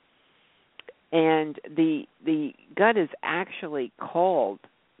gut. And the gut is actually called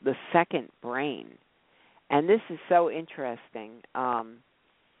the second brain. And this is so interesting.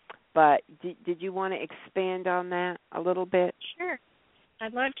 But did you want to expand on that a little bit? Sure.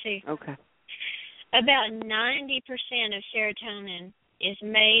 I'd love to. Okay. About 90% of serotonin is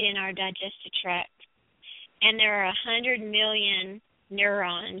made in our digestive tract. And there are 100 million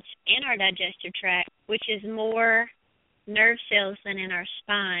neurons in our digestive tract, which is more nerve cells than in our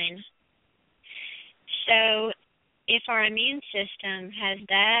spine. So if our immune system has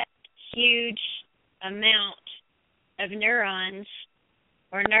that huge amount of neurons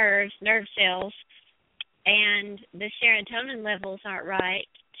or nerve cells, and the serotonin levels aren't right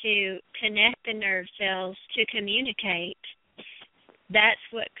to connect the nerve cells to communicate,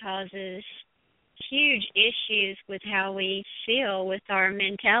 that's what causes huge issues with how we feel, with our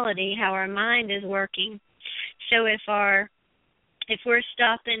mentality, how our mind is working. So if we're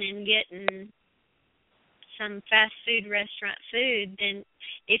stopping and getting some fast food restaurant food, then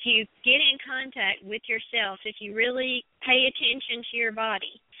if you get in contact with yourself, if you really pay attention to your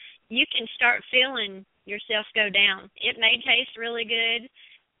body, you can start feeling yourself go down. It may taste really good.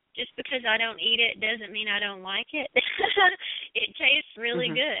 Just because I don't eat it doesn't mean I don't like it. It tastes really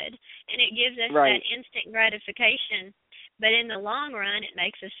good, and it gives us that instant gratification. But in the long run, it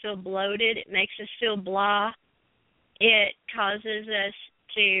makes us feel bloated. It makes us feel blah. It causes us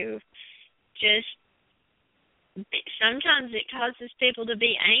to sometimes it causes people to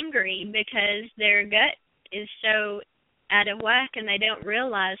be angry because their gut is so out of whack, and they don't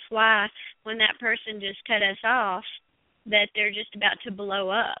realize why when that person just cut us off that they're just about to blow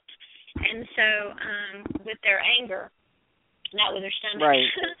up. And so with their anger, not with their stomach. Right.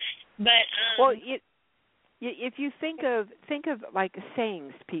 But well, if you think of like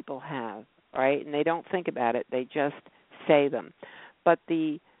sayings people have, right, and they don't think about it, they just say them. But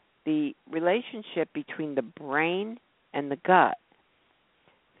the relationship between the brain and the gut,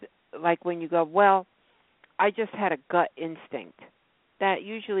 like when you go, well, I just had a gut instinct, that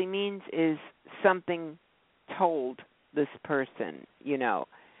usually means is something told this person, you know.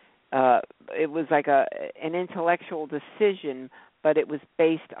 It was like an intellectual decision, but it was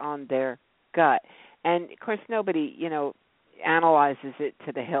based on their gut. And, of course, nobody, you know, analyzes it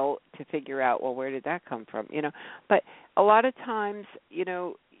to the hilt to figure out, well, where did that come from, you know. But a lot of times, you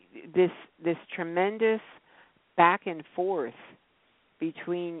know, this tremendous back and forth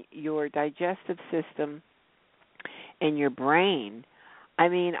between your digestive system and your brain. I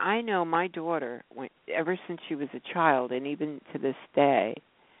mean, I know my daughter, ever since she was a child, and even to this day,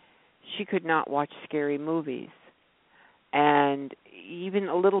 she could not watch scary movies, and even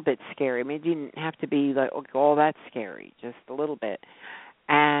a little bit scary. I mean, it didn't have to be like all that scary, just a little bit.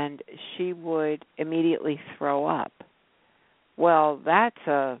 And she would immediately throw up. Well, that's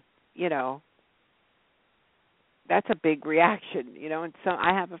a big reaction, you know. And so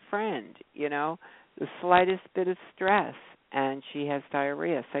I have a friend, you know, the slightest bit of stress, and she has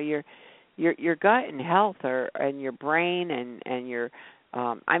diarrhea. So your gut and health and your brain and your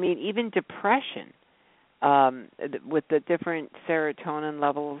I mean, even depression, with the different serotonin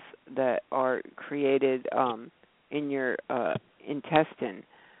levels that are created in your intestine.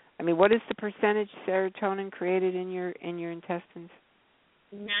 I mean, what is the percentage serotonin created in your intestines?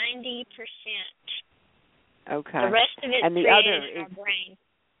 90%. Okay. The rest of it's created in our brain.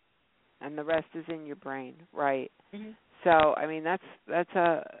 And the rest is in your brain, right? Mm-hmm. So, I mean, that's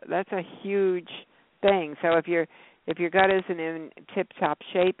a huge thing. So if your gut isn't in tip-top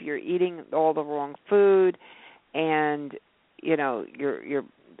shape, you're eating all the wrong food, and you know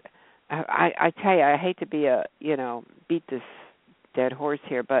I tell you, I hate to beat this dead horse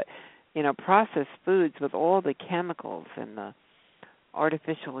here, but you know, processed foods with all the chemicals and the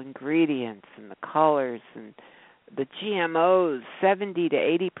artificial ingredients and the colors and the GMOs, 70 to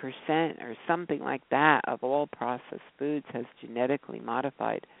 80% or something like that of all processed foods has genetically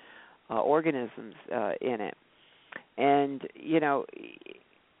modified organisms in it. And, you know,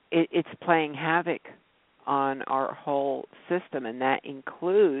 it's playing havoc on our whole system, and that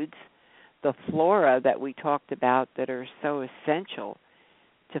includes the flora that we talked about that are so essential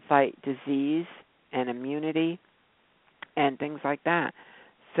to fight disease and immunity and things like that.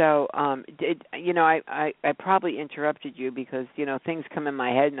 So, I probably interrupted you because, you know, things come in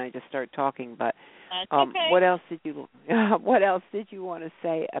my head and I just start talking. But okay. What else did you want to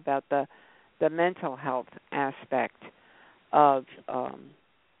say about the mental health aspect of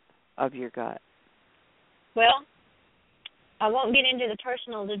your gut? Well, I won't get into the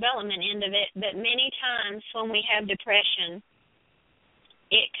personal development end of it, but many times when we have depression,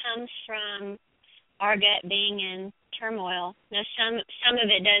 it comes from our gut being in turmoil. Now, some of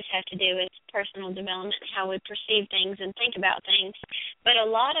it does have to do with personal development, how we perceive things and think about things, but a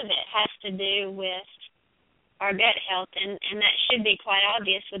lot of it has to do with our gut health, and that should be quite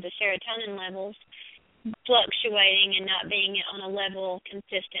obvious with the serotonin levels fluctuating and not being on a level,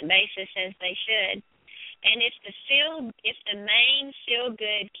 consistent basis as they should. And if the main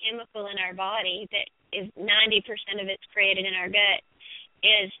feel-good chemical in our body that is 90% of it's created in our gut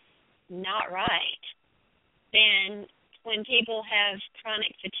is not right, then when people have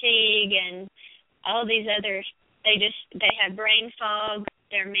chronic fatigue and all these others, they have brain fog,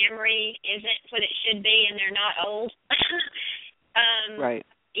 their memory isn't what it should be, and they're not old. Right.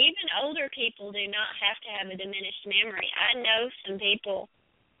 Even older people do not have to have a diminished memory. I know some people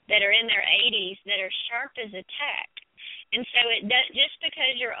that are in their 80s that are sharp as a tack. And so just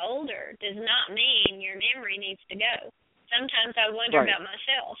because you're older does not mean your memory needs to go. Sometimes I wonder about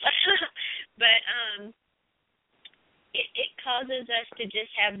myself. But it causes us to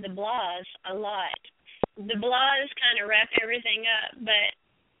just have the blahs a lot. The blahs kind of wrap everything up, but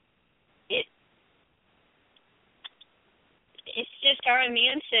it's just our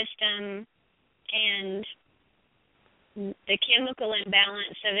immune system and the chemical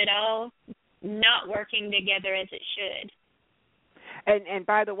imbalance of it all not working together as it should. And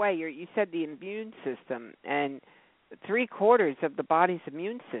by the way, you said the immune system, and 3/4 of the body's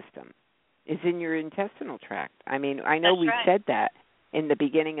immune system is in your intestinal tract. I mean, I know we said that in the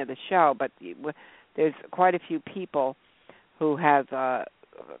beginning of the show, but there's quite a few people who have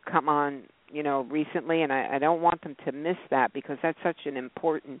come on recently, and I don't want them to miss that because that's such an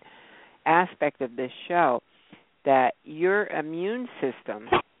important aspect of this show, that your immune system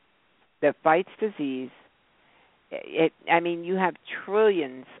that fights disease, you have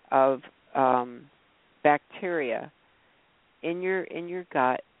trillions of bacteria in your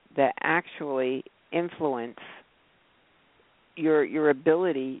gut that actually influence your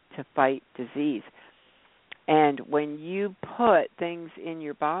ability to fight disease. And when you put things in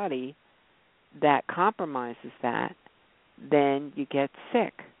your body that compromises that, then you get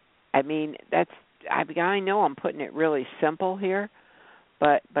sick. I know I'm putting it really simple here,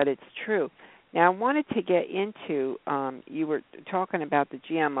 but it's true. Now, I wanted to get into, you were talking about the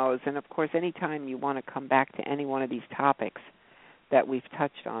GMOs, and of course, anytime you want to come back to any one of these topics that we've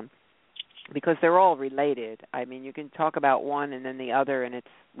touched on, because they're all related. You can talk about one and then the other, and it's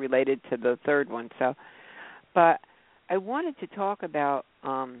related to the third one. But I wanted to talk about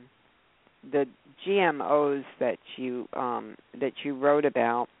the GMOs that you wrote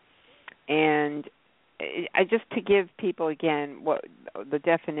about, and just to give people again what the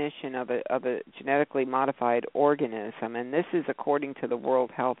definition of a genetically modified organism, and this is according to the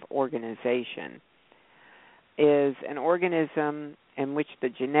World Health Organization, is an organism in which the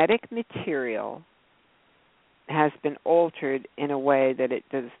genetic material has been altered in a way that it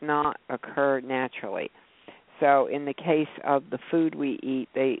does not occur naturally. So in the case of the food we eat,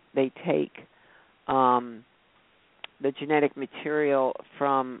 they take the genetic material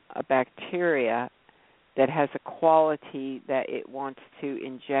from a bacteria that has a quality that it wants to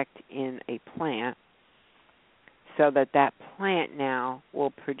inject in a plant, so that plant now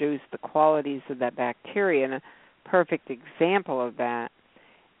will produce the qualities of that bacteria. And a perfect example of that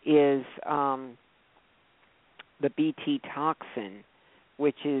is the Bt toxin,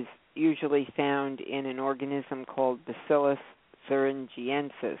 which is usually found in an organism called Bacillus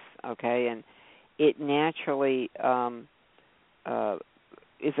thuringiensis, okay? And it naturally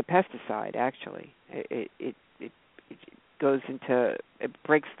is a pesticide, actually. It goes into, it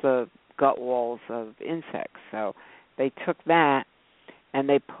breaks the gut walls of insects. So they took that and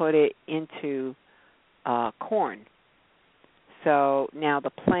they put it into corn. So now the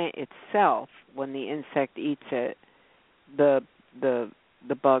plant itself, when the insect eats it, the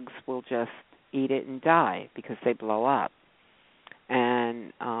bugs will just eat it and die because they blow up.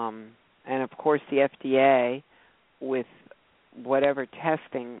 And of course the FDA, with whatever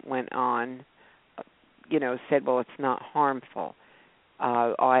testing went on, said, well, it's not harmful.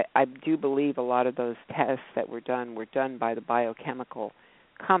 I do believe a lot of those tests that were done by the biochemical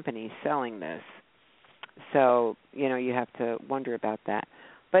companies selling this. So, you have to wonder about that.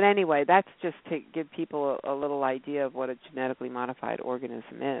 But anyway, that's just to give people a little idea of what a genetically modified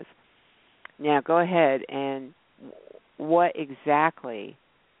organism is. Now, go ahead, and what exactly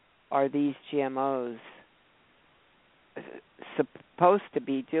are these GMOs supposed to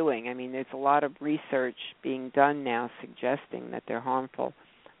be doing? There's a lot of research being done now suggesting that they're harmful.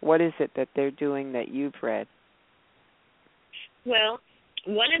 What is it that they're doing that you've read? Well,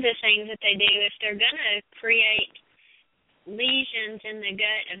 one of the things that they do, if they're going to create lesions in the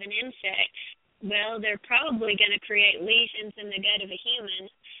gut of an insect, well, they're probably going to create lesions in the gut of a human.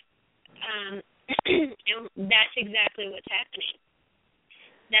 And that's exactly what's happening.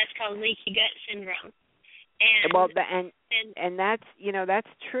 That's called leaky gut syndrome. And that's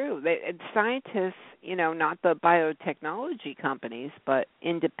true. Scientists, not the biotechnology companies, but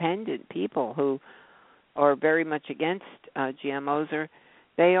independent people who are very much against GMOs,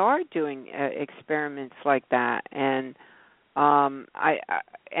 they are doing experiments like that. And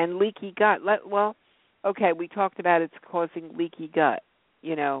and leaky gut. Okay, we talked about it's causing leaky gut.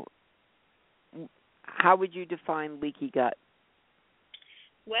 How would you define leaky gut?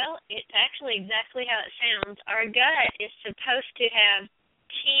 Well, it's actually exactly how it sounds. Our gut is supposed to have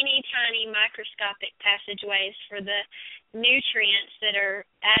teeny tiny microscopic passageways for the nutrients that are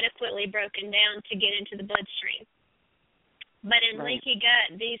adequately broken down to get into the bloodstream. But in leaky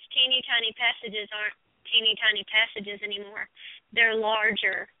gut, these teeny tiny passages aren't teeny tiny passages anymore. They're large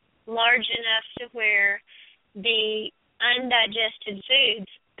enough to where the undigested foods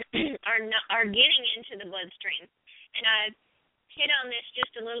are getting into the bloodstream. And I hit on this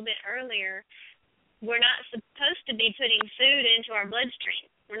just a little bit earlier. We're not supposed to be putting food into our bloodstream.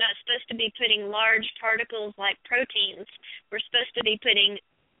 We're not supposed to be putting large particles like proteins. We're supposed to be putting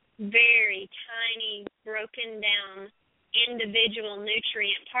very tiny, broken down, individual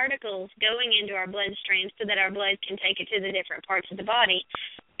nutrient particles going into our bloodstream so that our blood can take it to the different parts of the body.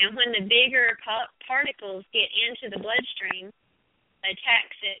 And when the bigger particles get into the bloodstream,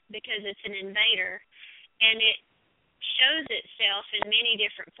 attacks it because it's an invader, and it shows itself in many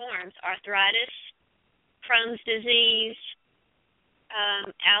different forms: arthritis, Crohn's disease,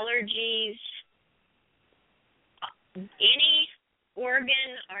 allergies, any organ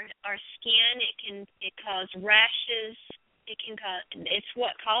or skin. It cause rashes. It's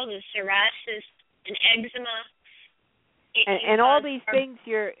what causes psoriasis and eczema. And all these things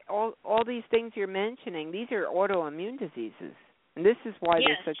you're mentioning, these are autoimmune diseases, and this is why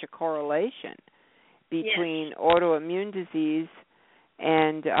there's such a correlation between autoimmune disease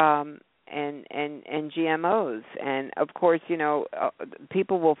and GMOs. And of course,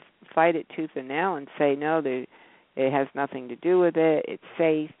 people will fight it tooth and nail and say no, it has nothing to do with it. It's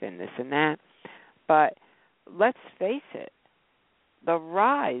safe and this and that. But let's face it. The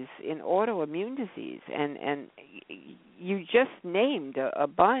rise in autoimmune disease, and you just named a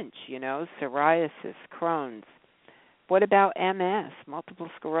bunch, psoriasis, Crohn's. What about MS, multiple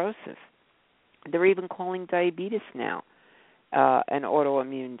sclerosis? They're even calling diabetes now an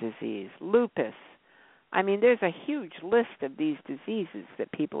autoimmune disease. Lupus. I mean, there's a huge list of these diseases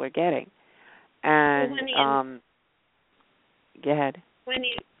that people are getting. And go ahead. When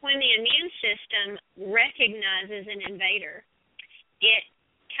the immune system recognizes an invader, it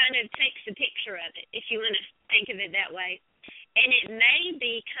kind of takes a picture of it, if you want to think of it that way. And it may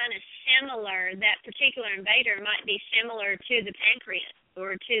be kind of similar, that particular invader might be similar to the pancreas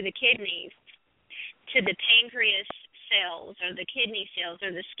or to the kidneys, to the pancreas cells or the kidney cells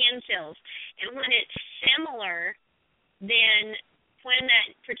or the skin cells. And when it's similar, then when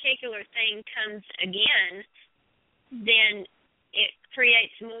that particular thing comes again, then it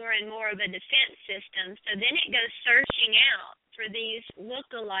creates more and more of a defense system. So then it goes searching out for these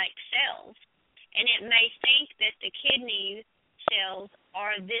look-alike cells, and it may think that the kidney cells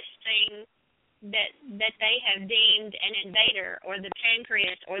are this thing that they have deemed an invader, or the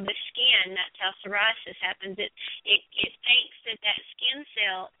pancreas, or the skin. That's how psoriasis happens. It thinks that skin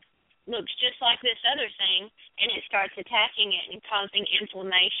cell looks just like this other thing, and it starts attacking it and causing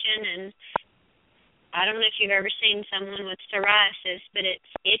inflammation. And I don't know if you've ever seen someone with psoriasis, but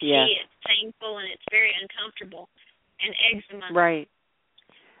it's itchy, it's painful, and it's very uncomfortable. And eczema. Right.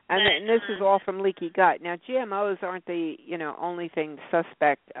 And this is all from leaky gut. Now, GMOs aren't the only thing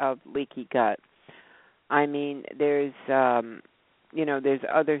suspect of leaky gut. I mean, there's there's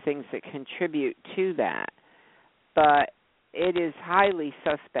other things that contribute to that, but it is highly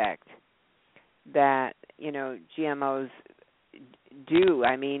suspect that GMOs do.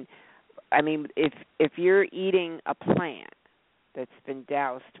 I mean, if you're eating a plant that's been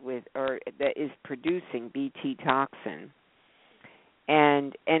doused with, or that is producing Bt toxin,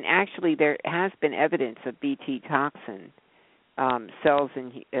 and actually there has been evidence of Bt toxin cells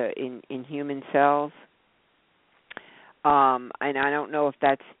in human cells, and I don't know if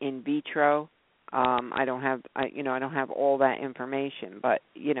that's in vitro. I don't have all that information, but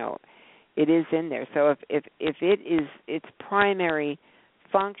it is in there. So if it is, its primary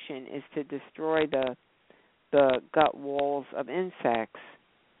function is to destroy the gut walls of insects,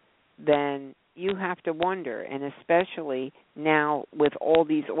 then you have to wonder, and especially now with all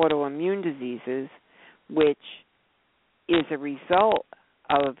these autoimmune diseases, which is a result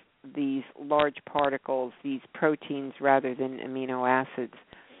of these large particles, these proteins rather than amino acids,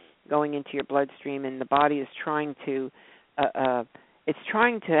 going into your bloodstream, and the body is trying to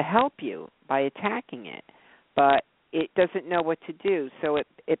help you by attacking it, but it doesn't know what to do, so it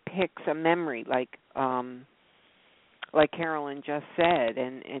picks a memory like Carolyn just said,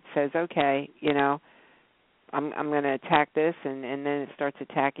 and it says, okay, I'm going to attack this, and then it starts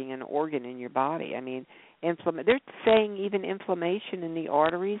attacking an organ in your body. I mean, they're saying even inflammation in the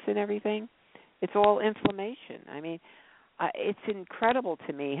arteries and everything. It's all inflammation. I mean, it's incredible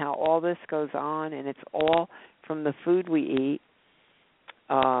to me how all this goes on, and it's all from the food we eat,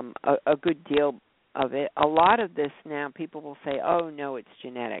 a good deal of it. A lot of this now, people will say, oh, no, it's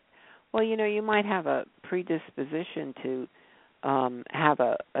genetic. Well, you might have a predisposition to have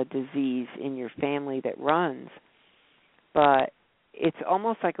a disease in your family that runs, but it's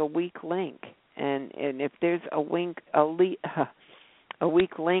almost like a weak link. And if there's a weak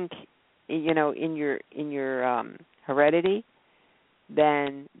link, in your heredity,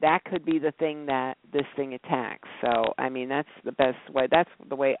 then that could be the thing that this thing attacks. So, I mean, that's the best way. That's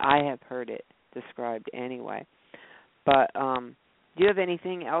the way I have heard it described anyway. But do you have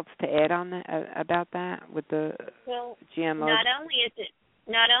anything else to add on that, about that with the GMOs? Not only is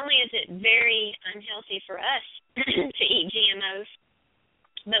it very unhealthy for us to eat GMOs,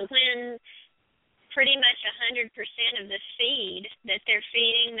 but when pretty much 100% of the feed that they're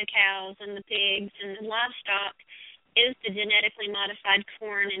feeding the cows and the pigs and the livestock is the genetically modified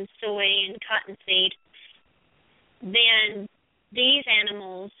corn and soy and cottonseed, then these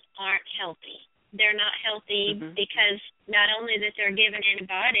animals aren't healthy. They're not healthy because not only that they're given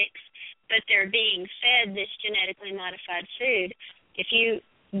antibiotics, but they're being fed this genetically modified food. If you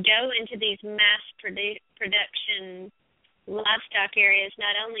go into these mass production livestock areas,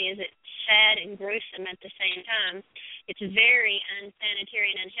 not only is it sad and gruesome at the same time, it's very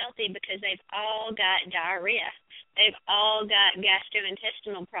unsanitary and unhealthy because they've all got diarrhea. They've all got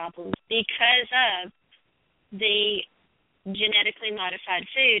gastrointestinal problems because of the genetically modified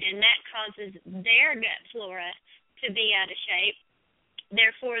food, and that causes their gut flora to be out of shape.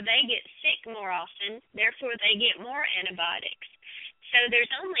 Therefore, they get sick more often. Therefore, they get more antibiotics. So there's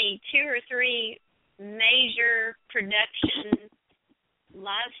only 2 or 3 major production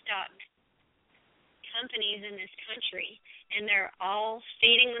livestock companies in this country, and they're all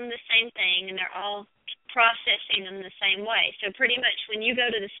feeding them the same thing, and they're all processing them the same way. So pretty much when you go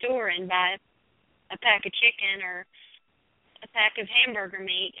to the store and buy a pack of chicken or a pack of hamburger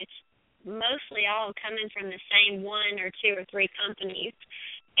meat, it's mostly all coming from the same 1 or 2 or 3 companies,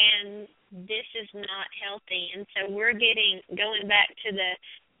 and this is not healthy. And so we're going back to the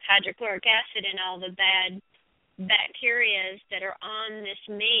hydrochloric acid and all the bad bacteria that are on this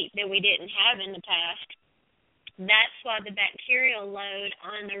meat that we didn't have in the past. That's why the bacterial load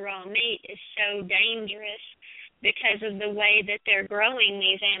on the raw meat is so dangerous, because of the way that they're growing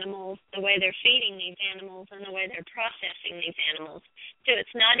these animals, the way they're feeding these animals, and the way they're processing these animals. So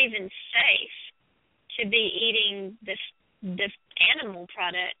it's not even safe to be eating the animal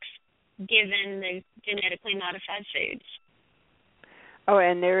products given the genetically modified foods. Oh,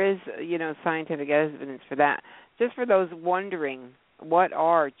 and there is, scientific evidence for that. Just for those wondering, what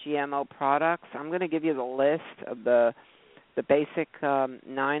are GMO products? I'm going to give you the list of the basic 9,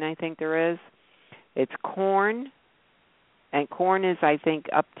 I think there is. It's corn, and corn is, I think,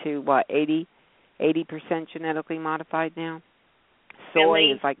 up to, 80% genetically modified now? Soy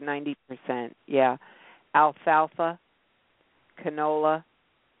Really? is like 90%, yeah. Alfalfa, canola,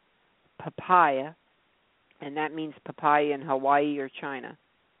 papaya, and that means papaya in Hawaii or China,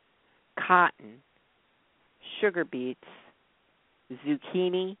 cotton, sugar beets,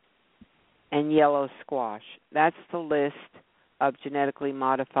 zucchini, and yellow squash. That's the list of genetically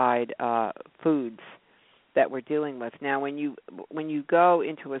modified foods that we're dealing with. Now, when you go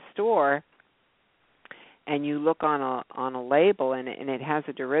into a store and you look on a label and it has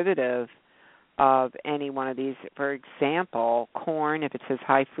a derivative of any one of these, for example, corn, if it says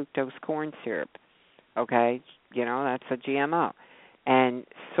high fructose corn syrup, okay, that's a GMO. And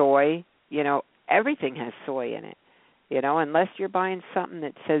soy, everything has soy in it, unless you're buying something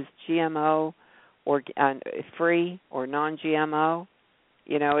that says GMO or free or non-GMO,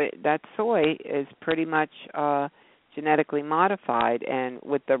 that soy is pretty much genetically modified and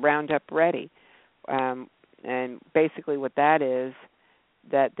with the Roundup Ready. And basically what that is,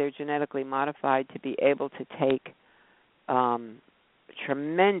 that they're genetically modified to be able to take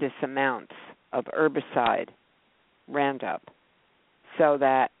tremendous amounts of herbicide, Roundup, so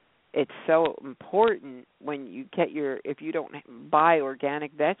that it's so important when you get if you don't buy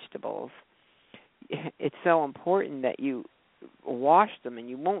organic vegetables, it's so important that you wash them, and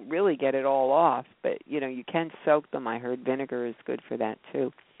you won't really get it all off, but you can soak them. I heard vinegar is good for that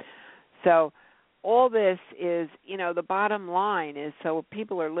too. So all this is, the bottom line is, so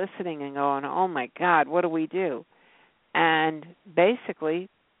people are listening and going, oh my God, what do we do? And basically,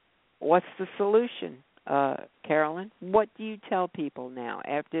 what's the solution, Carolyn? What do you tell people now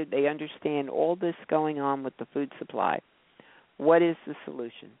after they understand all this going on with the food supply? What is the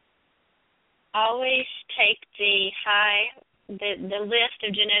solution? Always take the list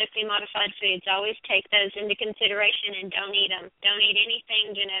of genetically modified foods. Always take those into consideration and don't eat them. Don't eat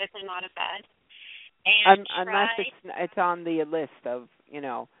anything genetically modified. And unless it's on the list of,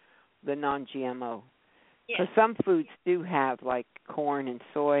 the non-GMO. Because some foods do have, like corn and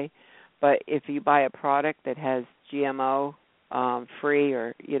soy, but if you buy a product that has GMO free,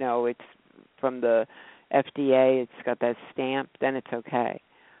 or, it's from the FDA, it's got that stamp, then it's okay.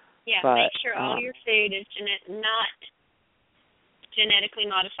 Yeah, but, make sure all your food is not genetically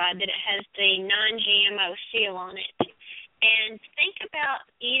modified, that it has the non-GMO seal on it. And think about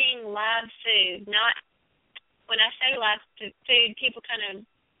eating live food. Not, when I say live food, people kind of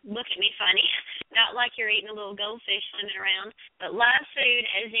look at me funny. Not like you're eating a little goldfish swimming around, but live food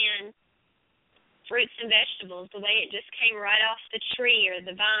as in fruits and vegetables, the way it just came right off the tree or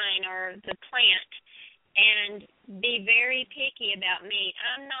the vine or the plant. And be very picky about meat.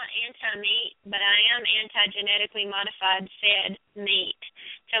 I'm not anti-meat, but I am anti-genetically modified fed meat.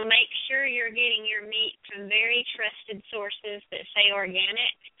 So make sure you're getting your meat from very trusted sources that say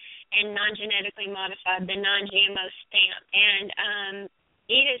organic, and non-genetically modified, the non-GMO stamp, and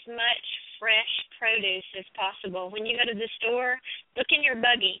eat as much fresh produce as possible. When you go to the store, look in your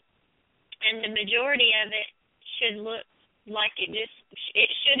buggy, and the majority of it should look like it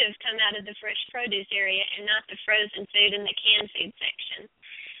should have come out of the fresh produce area and not the frozen food and the canned food section.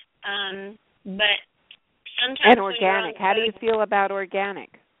 But sometimes and organic. How do you feel about organic?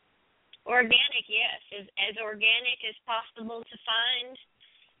 Organic, yes, as organic as possible to find,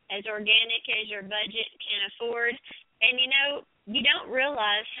 as organic as your budget can afford. And, you know, you don't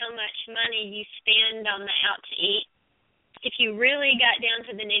realize how much money you spend on the out to eat. If you really got down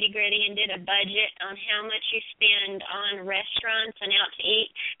to the nitty-gritty and did a budget on how much you spend on restaurants and out to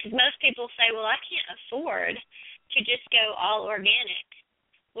eat, because most people say, well, I can't afford to just go all organic.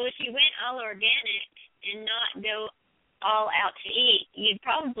 Well, if you went all organic and not go all out to eat, you'd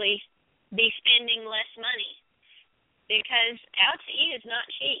probably be spending less money, because out to eat is not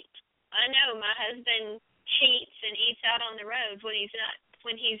cheap. I know my husband cheats and eats out on the road when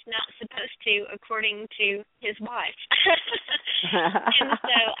he's not supposed to, according to his wife. And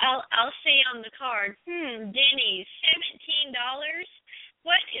so I'll see on the card, Denny's, $17.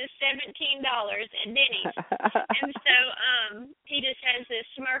 What is $17 at Denny's? And so he just has this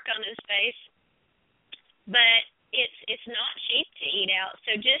smirk on his face. But it's not cheap to eat out.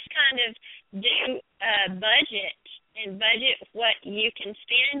 So just kind of do a budget and budget what you can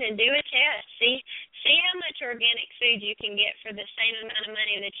spend and do a test. See how much organic food you can get for the same amount of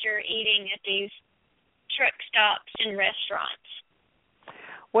money that you're eating at these truck stops and restaurants.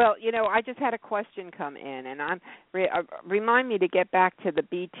 Well, you know, I just had a question come in, and remind me to get back to the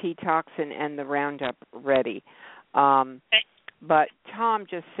BT toxin and the Roundup Ready. Okay. But Tom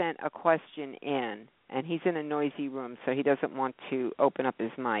just sent a question in, and he's in a noisy room, so he doesn't want to open up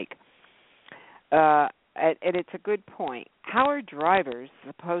his mic. And it's a good point. How are drivers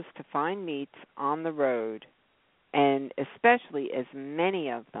supposed to find meats on the road, and especially as many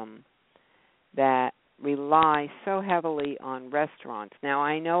of them that rely so heavily on restaurants? Now,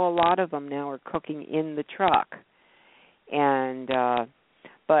 I know a lot of them now are cooking in the truck, and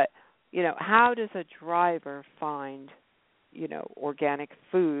but, you know, how does a driver find, you know, organic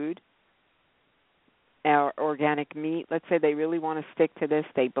food or organic meat? Let's say they really want to stick to this.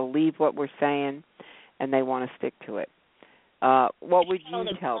 They believe what we're saying, and they want to stick to it. What would you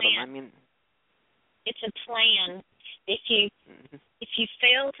tell them? I mean, it's a plan. If you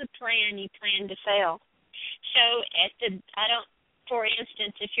fail to plan, you plan to fail. So for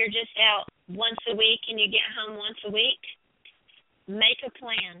instance, if you're just out once a week and you get home once a week, make a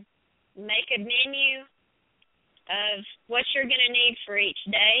plan. Make a menu of what you're going to need for each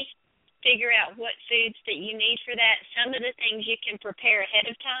day. Figure out what foods that you need for that. Some of the things you can prepare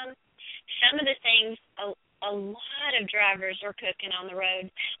ahead of time. Some of the things a lot of drivers are cooking on the road.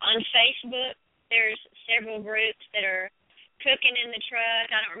 On Facebook, there's several groups that are cooking in the truck.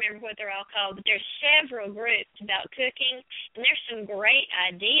 I don't remember what they're all called, but there's several groups about cooking, and there's some great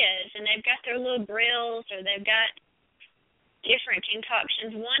ideas, and they've got their little grills, or they've got different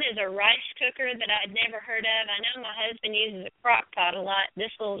concoctions. One is a rice cooker that I'd never heard of. I know my husband uses a crock pot a lot,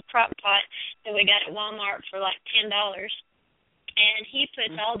 this little crock pot that we got at Walmart for like $10. And he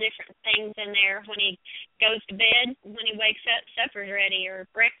puts all different things in there when he goes to bed. When he wakes up, supper's ready, or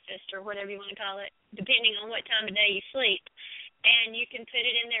breakfast, or whatever you want to call it, depending on what time of day you sleep. And you can put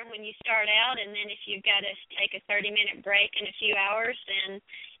it in there when you start out, and then if you've got to take a 30-minute break in a few hours, then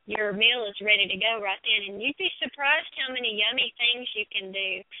your meal is ready to go right then. And you'd be surprised how many yummy things you can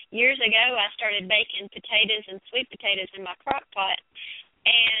do. Years ago, I started baking potatoes and sweet potatoes in my crock pot,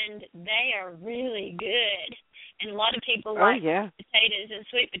 and they are really good. And a lot of people like potatoes and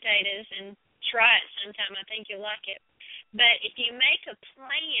sweet potatoes, and try it sometime. I think you'll like it. But if you make a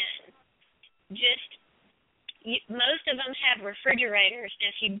plan, most of them have refrigerators. Now,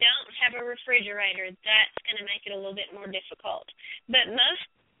 if you don't have a refrigerator, that's going to make it a little bit more difficult. But most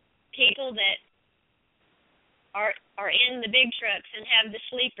people that are in the big trucks and have the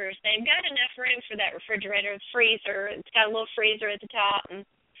sleepers, they've got enough room for that refrigerator, freezer. It's got a little freezer at the top, and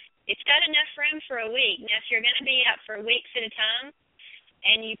it's got enough room for a week. Now, if you're going to be out for weeks at a time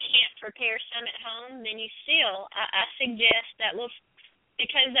and you can't prepare some at home, then you still, I suggest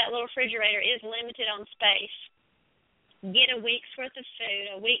because that little refrigerator is limited on space, get a week's worth of food,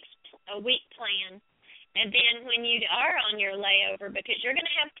 a week plan. And then when you are on your layover, because you're going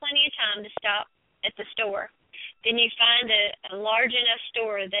to have plenty of time to stop at the store, then you find a large enough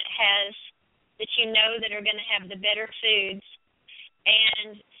store that you know that are going to have the better foods,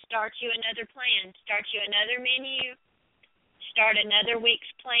 and start you another plan, start you another menu, start another week's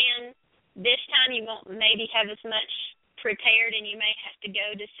plan. This time you won't maybe have as much prepared, and you may have to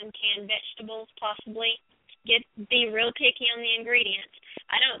go to some canned vegetables possibly. Be real picky on the ingredients.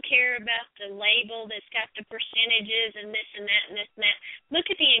 I don't care about the label that's got the percentages and this and that and this and that.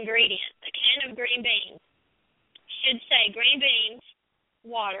 Look at the ingredients. A can of green beans should say green beans,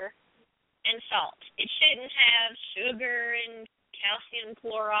 water, and salt. It shouldn't have sugar and calcium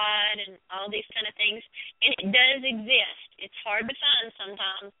chloride and all these kind of things. And it does exist. It's hard to find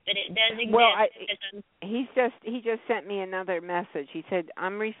sometimes, but it does exist. Well, he just sent me another message. He said,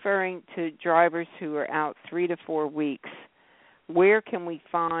 I'm referring to drivers who are out 3 to 4 weeks. Where can we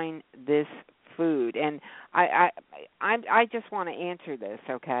find this food? And I just want to answer this,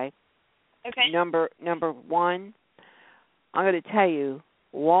 okay? Okay. Number one, I'm going to tell you,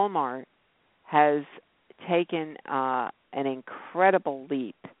 Walmart has taken an incredible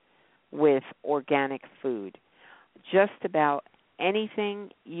leap with organic food. Just about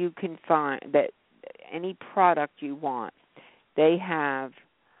anything you can find, that any product you want, they have.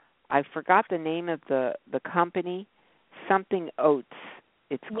 I forgot the name of the company. Something Oats.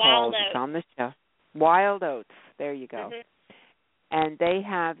 It's called. It's on the shelf. Wild Oats. There you go. Mm-hmm. And they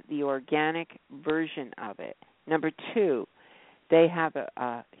have the organic version of it. Number two, they have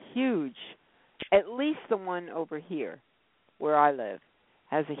a huge, at least the one over here where I live,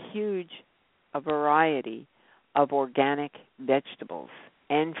 has a variety of organic vegetables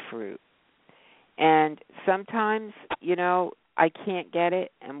and fruit. And sometimes, I can't get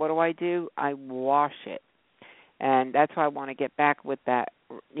it, and what do? I wash it. And that's why I want to get back with that,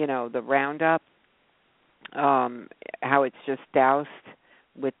 the Roundup, how it's just doused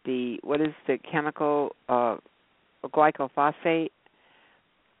with what is the chemical, glyphosate,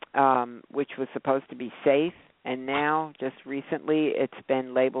 which was supposed to be safe, and now, just recently, it's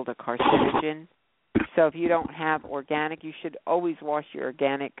been labeled a carcinogen. So if you don't have organic, you should always wash your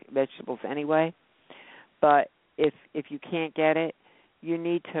organic vegetables anyway. But if you can't get it, you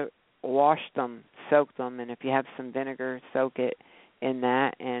need to wash them, soak them, and if you have some vinegar, soak it in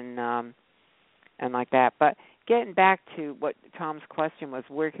that and like that. But getting back to what Tom's question was,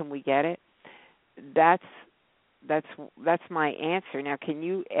 where can we get it? That's my answer. Now, can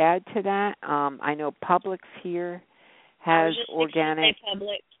you add to that? I know Publix here has organic.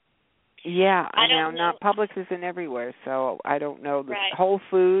 Publix. Yeah, I know. Not Publix isn't everywhere, so I don't know. Right. Whole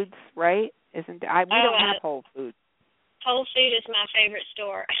Foods, right? We don't have Whole Foods. Whole Foods is my favorite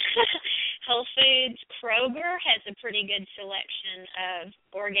store. Whole Foods, Kroger has a pretty good selection of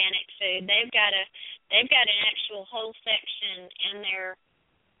organic food. They've got an actual whole section in their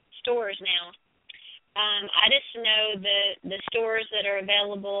stores now. I just know the stores that are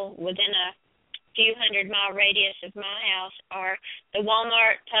available within a few 100-mile radius of my house are the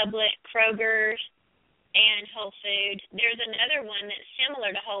Walmart, Publix, Kroger's, and Whole Foods. There's another one that's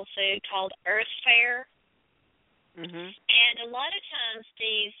similar to Whole Foods called Earth Fare. Mm-hmm. And a lot of times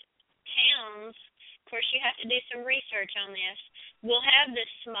these towns, of course you have to do some research on this, will have the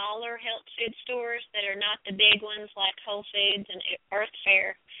smaller health food stores that are not the big ones like Whole Foods and Earth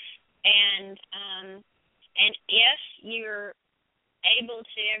Fare. And if you're able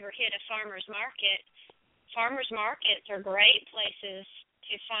to ever hit a farmer's markets are great places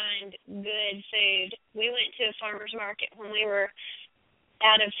to find good food. We went to a farmer's market when we were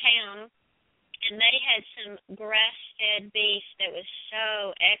out of town, and they had some grass-fed beef that was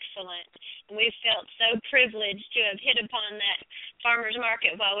so excellent. And we felt so privileged to have hit upon that farmer's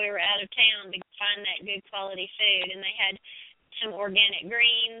market while we were out of town to find that good quality food. And they had some organic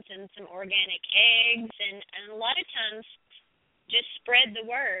greens and some organic eggs, and a lot of times just spread the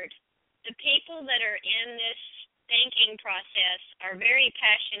word. The people that are in this thinking process are very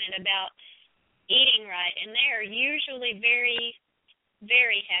passionate about eating right, and they are usually very,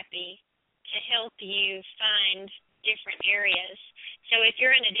 very happy to help you find different areas. So if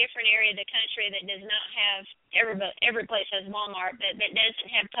you're in a different area of the country that does not have, every place has Walmart, but that doesn't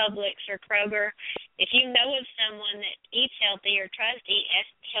have Publix or Kroger, if you know of someone that eats healthy or tries to eat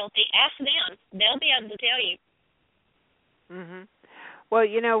healthy, ask them. They'll be able to tell you. Mhm. Well,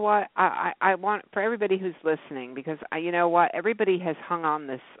 you know what? I want, for everybody who's listening, because you know what? Everybody has hung on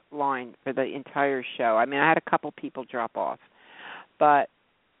this line for the entire show. I mean, I had a couple people drop off, but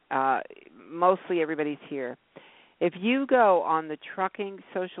mostly everybody's here. If you go on the trucking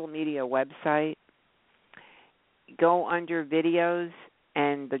social media website, go under videos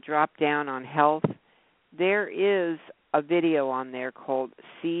and the drop down on health, there is a video on there called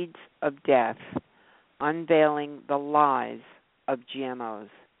Seeds of Death, Unveiling the Lies of GMOs.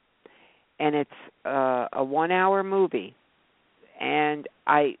 And it's a 1-hour movie. And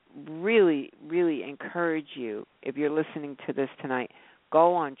I really, really encourage you, if you're listening to this tonight,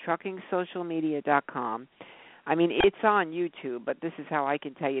 go on trackingsocialmedia.com. I mean, it's on YouTube, but this is how I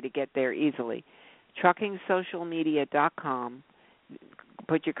can tell you to get there easily. TruckingSocialMedia.com.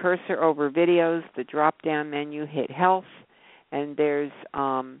 Put your cursor over videos, the drop-down menu, hit health, and there's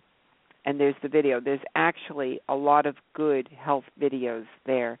the video. There's actually a lot of good health videos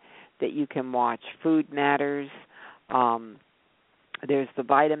there that you can watch. Food Matters. There's the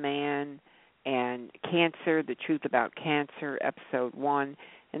Vitamin and Cancer, the Truth About Cancer, Episode 1,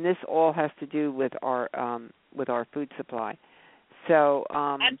 and this all has to do with our food supply. So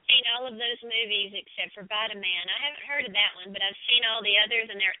I've seen all of those movies except for Vitamin. I haven't heard of that one, but I've seen all the others,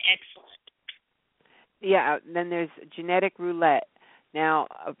 and they're excellent. Yeah, then there's Genetic Roulette. Now,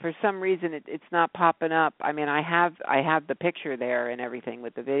 for some reason, it's not popping up. I mean, I have the picture there and everything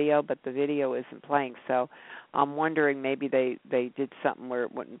with the video, but the video isn't playing. So I'm wondering maybe they did something where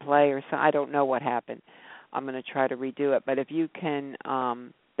it wouldn't play or something. I don't know what happened. I'm going to try to redo it. But if you can,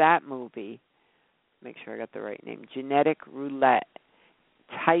 that movie, make sure I got the right name, Genetic Roulette,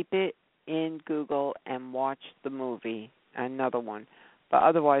 type it in Google and watch the movie, another one. But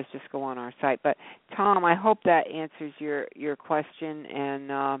otherwise, just go on our site. But Tom, I hope that answers your question,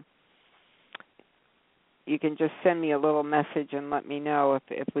 and you can just send me a little message and let me know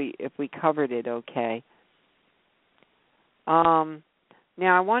if we covered it okay. Now,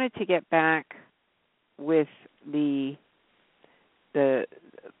 I wanted to get back with the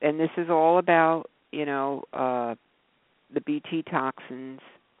and this is all about the BT toxins.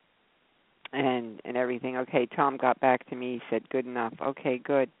 And everything. Okay, Tom got back to me. He said, good enough. Okay,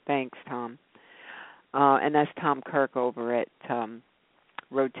 good. Thanks, Tom. And that's Tom Kirk over at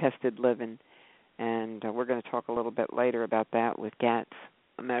Road Tested Living. And we're going to talk a little bit later about that with GATS.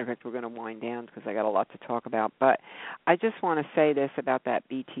 As a matter of fact, we're going to wind down because I got a lot to talk about. But I just want to say this about that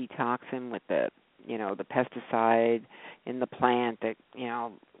BT toxin with the pesticide in the plant that,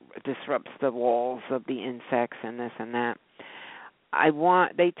 disrupts the walls of the insects and this and that.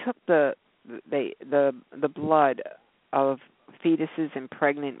 They took the blood of fetuses and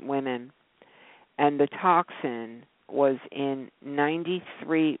pregnant women, and the toxin was in 93%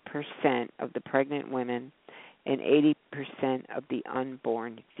 of the pregnant women and 80% of the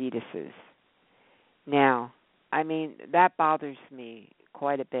unborn fetuses. Now, I mean, that bothers me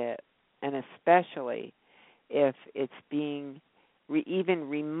quite a bit, and especially if it's being even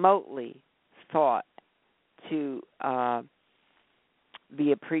remotely thought to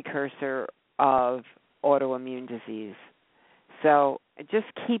be a precursor of autoimmune disease. So just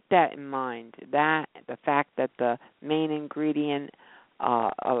keep that in mind, that the fact that the main ingredient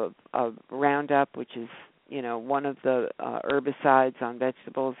of Roundup, which is, one of the herbicides on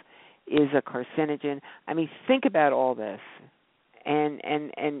vegetables, is a carcinogen. I mean, think about all this and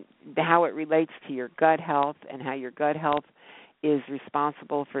how it relates to your gut health and how your gut health is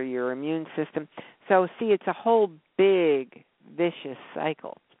responsible for your immune system. So, see, it's a whole big vicious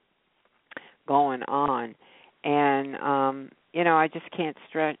cycle going on, and I just can't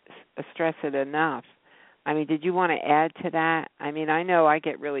stress it enough. I mean, did you want to add to that? I mean, I know I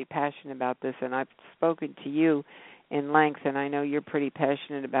get really passionate about this, and I've spoken to you in length, and I know you're pretty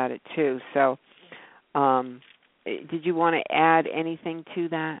passionate about it too. So, did you want to add anything to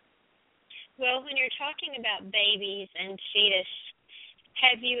that? Well, when you're talking about babies and fetus,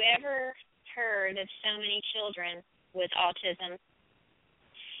 have you ever heard of so many children with autism?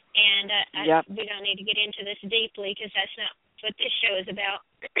 And yep. We don't need to get into this deeply because that's not what this show is about.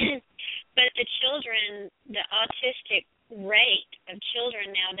 But the children, the autistic rate of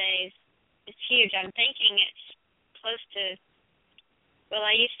children nowadays is huge. I'm thinking it's close to, well,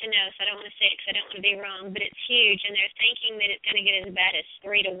 I used to know, so I don't want to say it because I don't want to be wrong, but it's huge, and they're thinking that it's going to get as bad as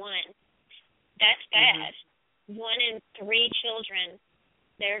 3 to 1. That's bad. Mm-hmm. 1 in 3 children,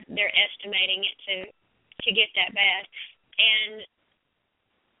 they're estimating it to get that bad. And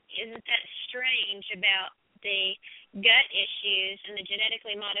isn't that strange about the gut issues and the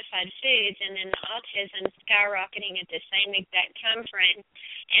genetically modified foods and then the autism skyrocketing at the same exact time frame?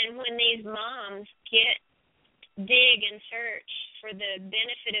 And when these moms dig and search for the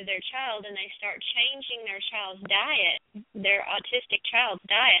benefit of their child and they start changing their child's diet, their autistic child's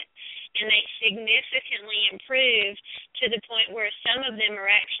diet, and they significantly improve to the point where some of them are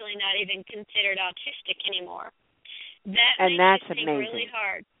actually not even considered autistic anymore. That's amazing. Really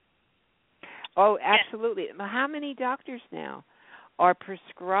hard. Oh, absolutely. Yeah. How many doctors now are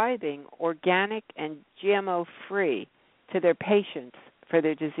prescribing organic and GMO-free to their patients for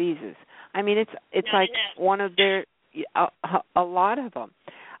their diseases? I mean, it's one of their a lot of them.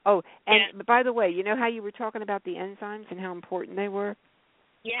 Oh, and by the way, you know how you were talking about the enzymes and how important they were?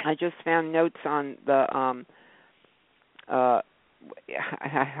 Yeah. I just found notes on the I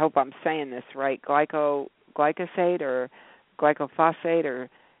hope I'm saying this right, glyphosate or glyphosate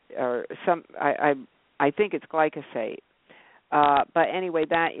or some. I think it's glyphosate. But anyway,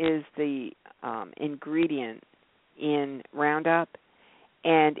 that is the ingredient in Roundup,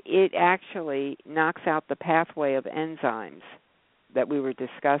 and it actually knocks out the pathway of enzymes that we were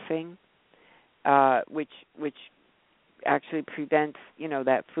discussing, which actually prevents,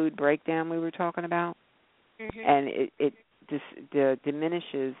 that food breakdown we were talking about, and it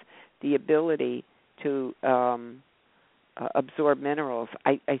diminishes the ability to absorb minerals.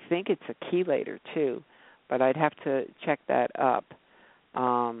 I think it's a chelator too, but I'd have to check that up,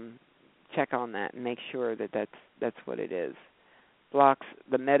 check on that and make sure that that's what it is. Blocks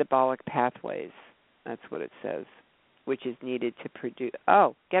the metabolic pathways, that's what it says, which is needed to produce.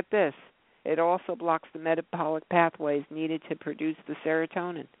 Oh, get this. It also blocks the metabolic pathways needed to produce the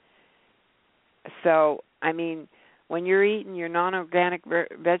serotonin. So, I mean, when you're eating your non-organic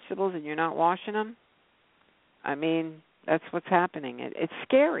vegetables and you're not washing them, I mean, that's what's happening. It's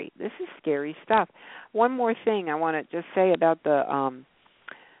scary. This is scary stuff. One more thing I want to just say about the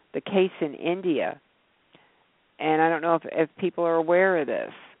case in India, and I don't know if people are aware of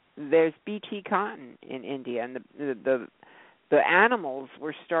this. There's BT cotton in India, and the animals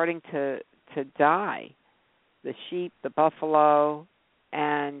were starting to die, the sheep, the buffalo,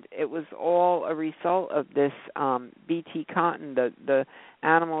 and it was all a result of this BT cotton. The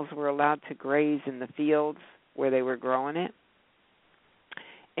animals were allowed to graze in the fields where they were growing it,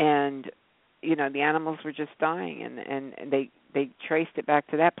 and the animals were just dying, and they traced it back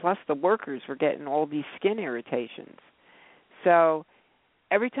to that. Plus the workers were getting all these skin irritations. So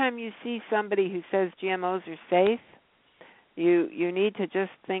every time you see somebody who says GMOs are safe, you need to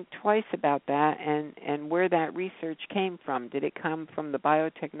just think twice about that and where that research came from. Did it come from the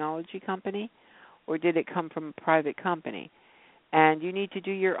biotechnology company, or did it come from a private company? And you need to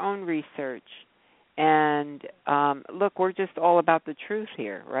do your own research. And look, we're just all about the truth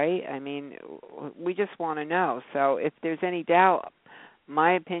here, right? I mean, we just want to know. So if there's any doubt,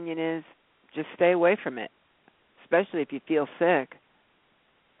 my opinion is just stay away from it, especially if you feel sick.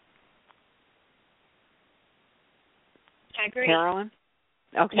 I agree. Carolyn?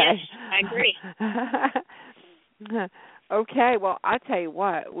 Okay. Yes, I agree. Okay, well, I'll tell you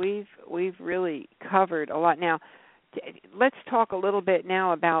what, we've really covered a lot. Now, let's talk a little bit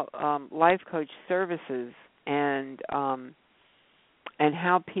now about life coach services and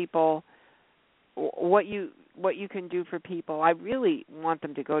how people, what you can do for people. I really want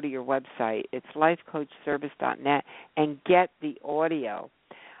them to go to your website. It's lifecoachservice.net and get the audio.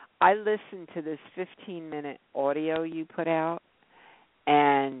 I listened to this 15-minute audio you put out,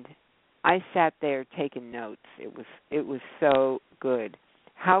 and I sat there taking notes. It was so good.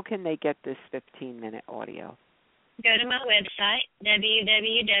 How can they get this 15-minute audio? Go to my website,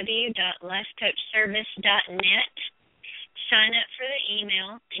 www.lifecoachservice.net. Sign up for the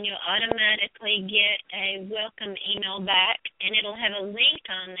email, and you'll automatically get a welcome email back, and it'll have a link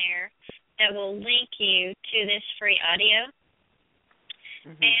on there that will link you to this free audio.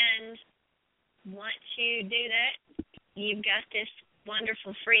 And once you do that, you've got this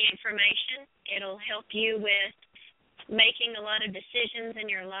wonderful free information. It'll help you with making a lot of decisions in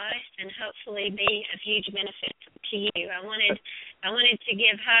your life and hopefully be of huge benefit to you. I wanted to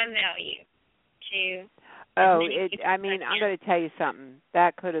give high value to. I'm going to tell you something.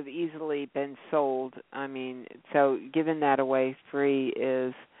 That could have easily been sold. I mean, so giving that away free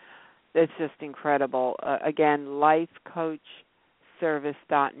it's just incredible. Again,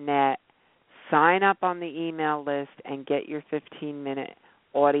 lifecoachservice.net. Sign up on the email list and get your 15-minute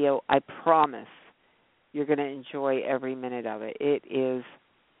audio. I promise you're going to enjoy every minute of it. It is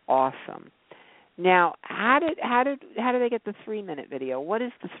awesome. Now, how do they get the 3-minute video? What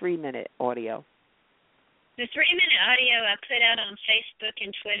is the 3-minute audio? The 3-minute audio I put out on Facebook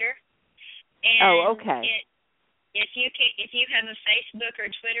and Twitter. And okay. If you have a Facebook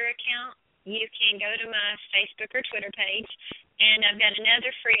or Twitter account, you can go to my Facebook or Twitter page, and I've got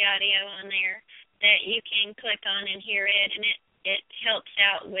another free audio on there that you can click on and hear it, and it helps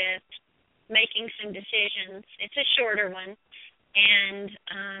out with making some decisions. It's a shorter one, and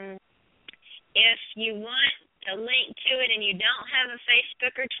if you want a link to it and you don't have a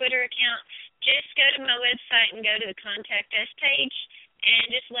Facebook or Twitter account, just go to my website and go to the Contact Us page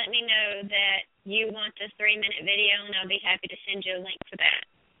and just let me know that you want the 3-minute video, and I'll be happy to send you a link for that.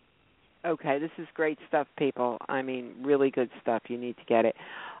 Okay, this is great stuff, people. I mean, really good stuff. You need to get it.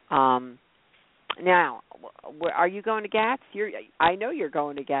 Now, are you going to GATS? I know you're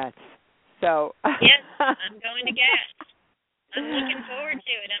going to GATS. So. Yes, I'm going to GATS. I'm looking forward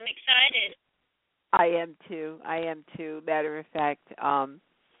to it. I'm excited. I am too. Matter of fact,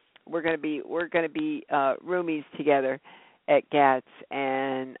 we're going to be roomies together at GATS,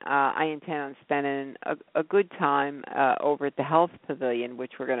 and I intend on spending a good time over at the Health Pavilion,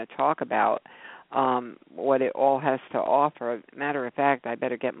 which we're going to talk about what it all has to offer. Matter of fact, I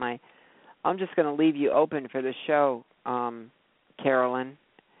better get I'm just going to leave you open for the show, Carolyn.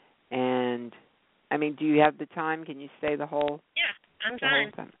 And, I mean, do you have the time? Can you stay the whole? Yeah, I'm fine.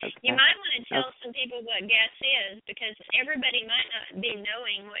 Okay. You might want to tell some people what GATS is, because everybody might not be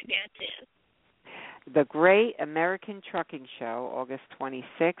knowing what GATS is. The Great American Trucking Show, August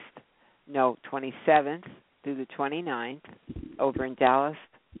 27th through the 29th, over in Dallas,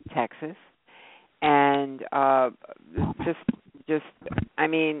 Texas. And I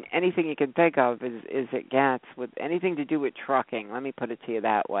mean, anything you can think of is at GATS with anything to do with trucking. Let me put it to you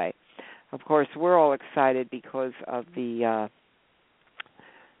that way. Of course, we're all excited because of the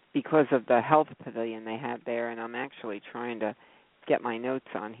Health Pavilion they have there, and I'm actually trying to get my notes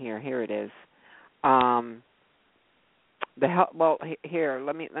on here. Here it is. Here,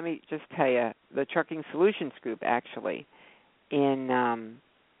 let me just tell you, the Trucking Solutions Group actually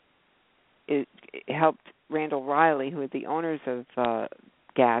it helped Randall Riley, who are the owners of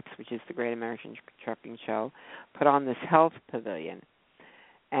GATS, which is the Great American Trucking Show, put on this Health Pavilion,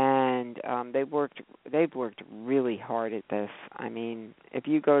 and they've worked really hard at this. I mean, if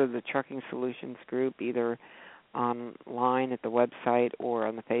you go to the Trucking Solutions Group, either online at the website or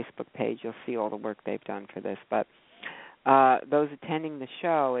on the Facebook page, you'll see all the work they've done for this. But those attending the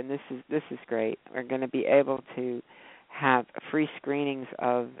show, and this is great, are going to be able to have free screenings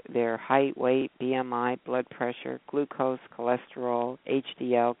of their height, weight, BMI, blood pressure, glucose, cholesterol,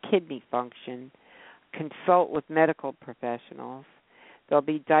 HDL, kidney function, consult with medical professionals. There'll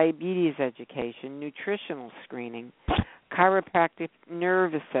be diabetes education, nutritional screening, chiropractic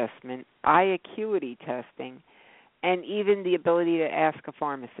nerve assessment, eye acuity testing, and even the ability to ask a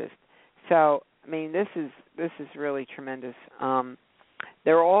pharmacist. So, I mean, this is really tremendous.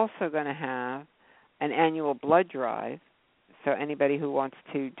 They're also going to have an annual blood drive, so anybody who wants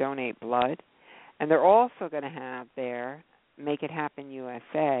to donate blood. And they're also going to have there Make It Happen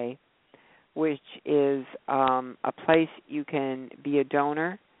USA, which is a place you can be a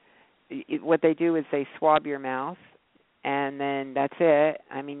donor. What they do is they swab your mouth, and then that's it.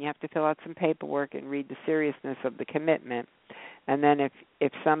 I mean, you have to fill out some paperwork and read the seriousness of the commitment. And then if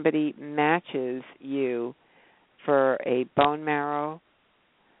somebody matches you for a bone marrow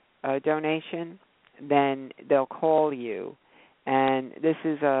donation, then they'll call you. And this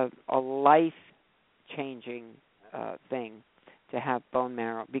is a life-changing thing to have bone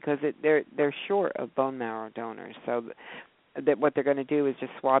marrow, because they're short of bone marrow donors. So that what they're going to do is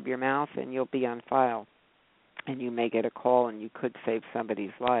just swab your mouth, and you'll be on file, and you may get a call, and you could save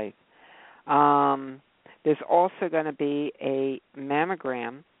somebody's life. There's also going to be a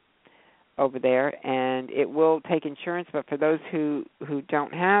mammogram over there, and it will take insurance. But for those who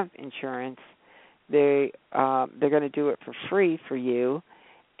don't have insurance, they're going to do it for free for you,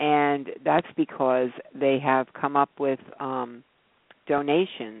 and that's because they have come up with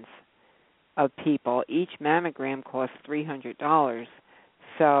donations of people. Each mammogram costs $300,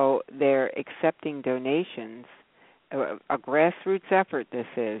 so they're accepting donations. A grassroots effort this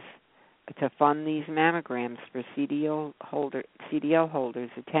is, to fund these mammograms for CDL holders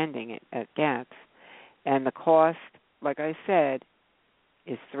attending at GATS. And the cost, like I said,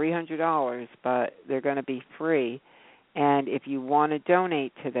 is $300, but they're going to be free. And if you want to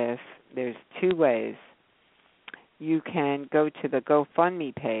donate to this, there's two ways. You can go to the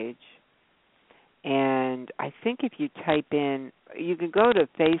GoFundMe page, and I think if you type in, you can go to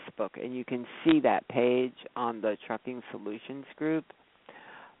Facebook and you can see that page on the Trucking Solutions Group.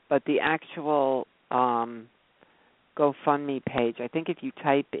 But the actual GoFundMe page, I think if you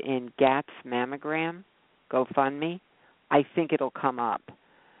type in GATS mammogram, GoFundMe, I think it'll come up,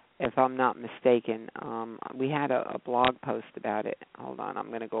 if I'm not mistaken. We had a blog post about it. Hold on, I'm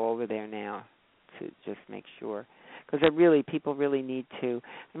going to go over there now to just make sure. Because people really need to.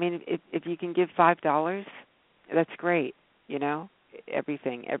 I mean, if you can give $5, that's great, you know.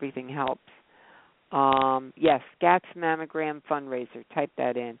 Everything helps. Yes, GATS mammogram fundraiser. Type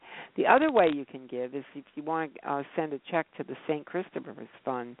that in. The other way you can give is if you want to send a check to the St. Christopher's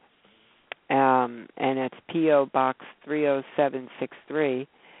Fund, and it's P.O. Box 30763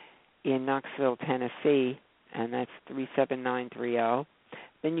 in Knoxville, Tennessee, and that's 37930.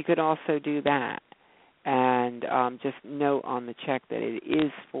 Then you could also do that, and just note on the check that it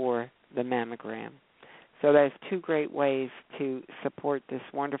is for the mammogram. So there's two great ways to support this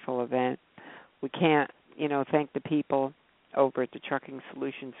wonderful event. We can't, thank the people over at the Trucking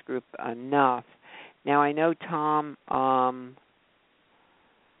Solutions Group enough. Now, I know Tom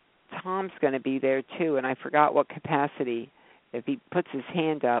Tom's going to be there too, and I forgot what capacity. If he puts his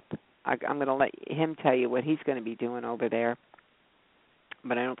hand up, I'm going to let him tell you what he's going to be doing over there.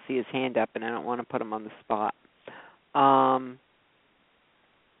 But I don't see his hand up, and I don't want to put him on the spot.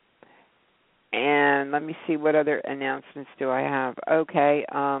 And let me see, what other announcements do I have? Okay,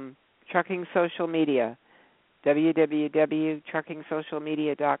 trucking social media,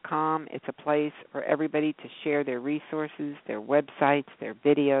 www.truckingsocialmedia.com. It's a place for everybody to share their resources, their websites, their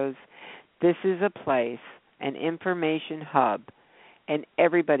videos. This is a place, an information hub, and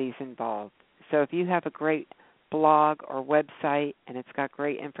everybody's involved. So if you have a great blog or website and it's got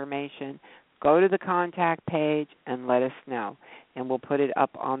great information, go to the contact page and let us know, and we'll put it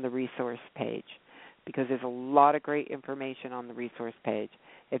up on the resource page, because there's a lot of great information on the resource page.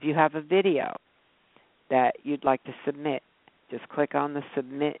 If you have a video that you'd like to submit, just click on the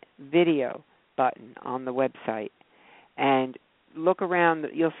Submit Video button on the website and look around.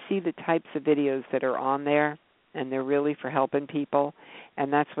 You'll see the types of videos that are on there, and they're really for helping people,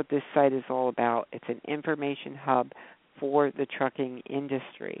 and that's what this site is all about. It's an information hub for the trucking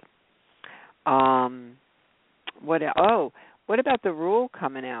industry. What about the rule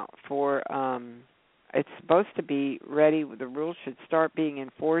coming out for it's supposed to be ready, the rules should start being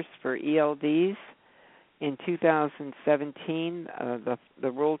enforced for ELDs in 2017.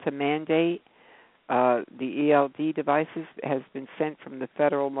 The rule to mandate the ELD devices has been sent from the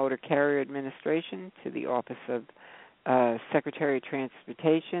Federal Motor Carrier Administration to the Office of Secretary of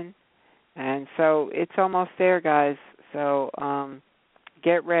Transportation, and so it's almost there, guys. So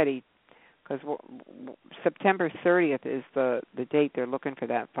get ready, because September 30th is the date they're looking for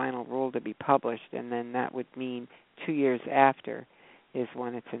that final rule to be published, and then that would mean 2 years after is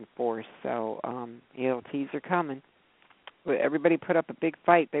when it's enforced. So ELTs are coming. Everybody put up a big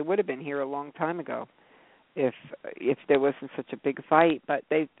fight. They would have been here a long time ago if there wasn't such a big fight. But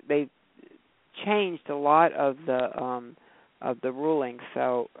they've changed a lot of the rulings,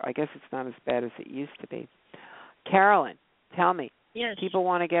 so I guess it's not as bad as it used to be. Carolyn, tell me. Yes. People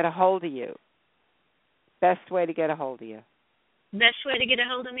want to get a hold of you. Best way to get a hold of you? Best way to get a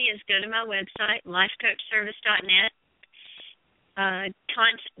hold of me is go to my website, lifecoachservice.net.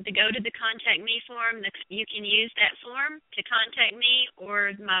 Go to the Contact Me form. You can use that form to contact me,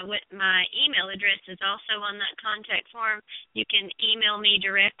 or my email address is also on that contact form. You can email me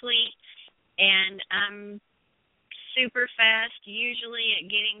directly, and I'm super fast usually at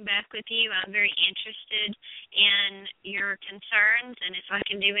getting back with you. I'm very interested in your concerns and if I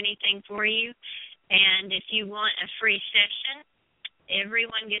can do anything for you. And if you want a free session,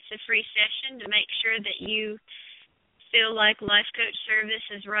 everyone gets a free session to make sure that you feel like Life Coach Service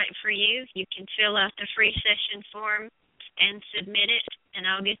is right for you. You can fill out the free session form and submit it, and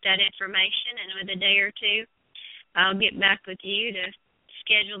I'll get that information, and with a day or two, I'll get back with you to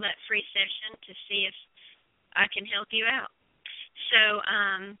schedule that free session to see if I can help you out. So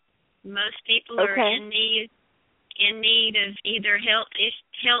most people are in need of either health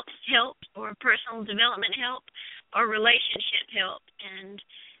or personal development help or relationship help, and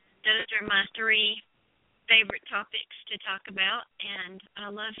those are my three favorite topics to talk about, and I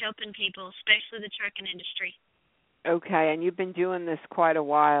love helping people, especially the trucking industry. Okay, and you've been doing this quite a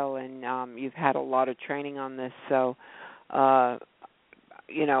while, and you've had a lot of training on this, so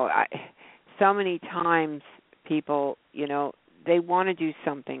so many times people, they want to do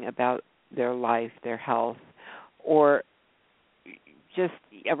something about their life, their health, or just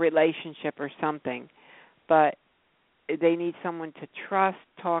a relationship or something, but they need someone to trust,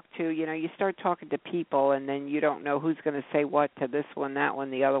 talk to. You start talking to people, and then you don't know who's going to say what to this one, that one,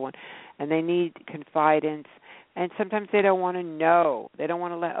 the other one, and they need confidence, and sometimes they don't want to know. They don't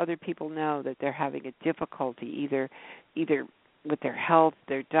want to let other people know that they're having a difficulty, either with their health,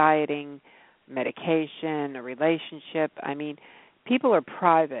 their dieting, medication, a relationship. I mean, people are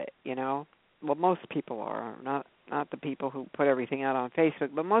private, Well, most people are, not the people who put everything out on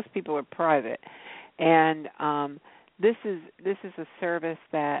Facebook, but most people are private. And this is a service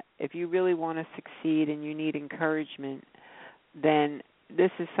that if you really want to succeed and you need encouragement, then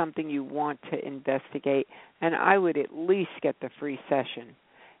this is something you want to investigate. And I would at least get the free session,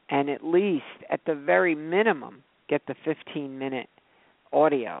 and at least, at the very minimum, get the 15-minute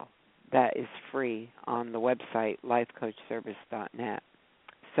audio that is free on the website, lifecoachservice.net.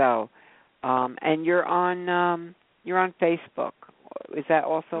 So, and you're on Facebook. Is that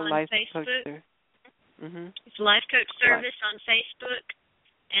also Life Coach Service? Mm-hmm. It's Life Coach Service on Facebook,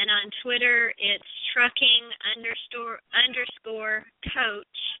 and on Twitter it's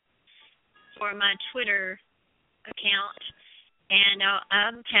trucking_coach for my Twitter account, and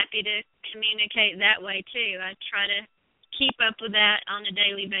I'm happy to communicate that way too. I try to keep up with that on a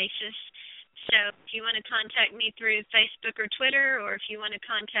daily basis. So if you want to contact me through Facebook or Twitter, or if you want to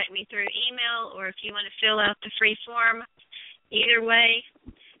contact me through email, or if you want to fill out the free form, either way,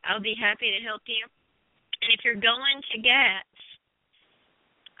 I'll be happy to help you. And if you're going to GATS,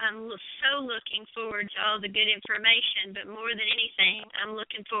 I'm so looking forward to all the good information, but more than anything, I'm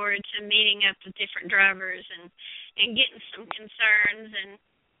looking forward to meeting up with different drivers and getting some concerns and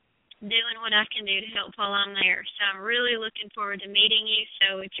doing what I can do to help while I'm there. So I'm really looking forward to meeting you.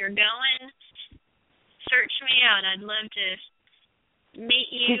 So if you're going, search me out. I'd love to meet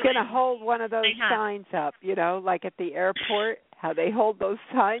you. She's going to hold one of those signs up, you know, like at the airport, how they hold those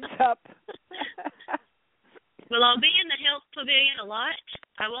signs up. Well, I'll be in the health pavilion a lot.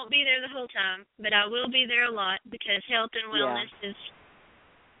 I won't be there the whole time, but I will be there a lot because health and wellness is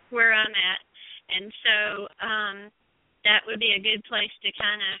where I'm at. And so that would be a good place to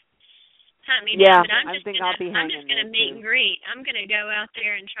kind of hunt me down. But I'm just going to meet and greet. I'm going to go out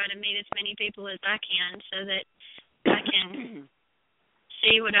there and try to meet as many people as I can so that I can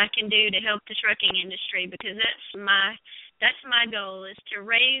see what I can do to help the trucking industry, because that's my goal, is to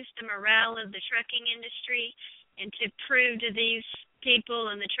raise the morale of the trucking industry and to prove to these people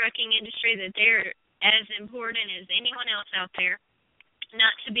in the trucking industry that they're as important as anyone else out there,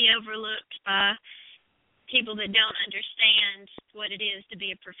 not to be overlooked by people that don't understand what it is to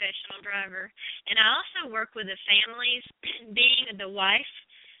be a professional driver. And I also work with the families. Being the wife,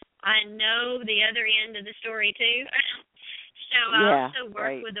 I know the other end of the story too. So I also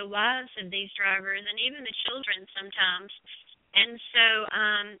work with the wives of these drivers and even the children sometimes. And so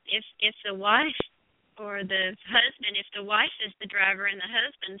if the wife or the husband, if the wife is the driver and the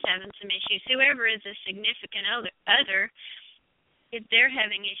husband's having some issues, whoever is a significant other, if they're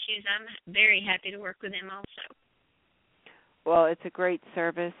having issues, I'm very happy to work with them also. Well, it's a great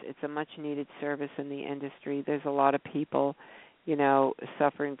service. It's a much-needed service in the industry. There's a lot of people, you know,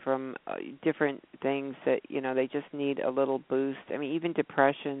 suffering from different things that, you know, they just need a little boost. I mean, even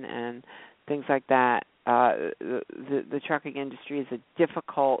depression and things like that. The trucking industry is a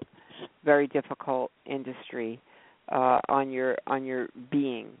difficult, very difficult industry on your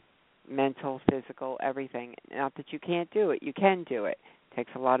being, mental, physical, everything. Not that you can't do it. You can do it. It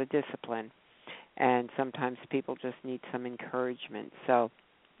takes a lot of discipline, and sometimes people just need some encouragement. So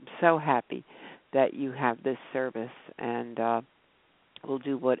I'm so happy that you have this service, and we'll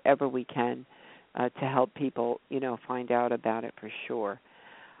do whatever we can to help people, you know, find out about it for sure.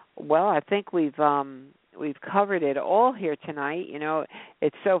 Well, I think we've covered it all here tonight. You know,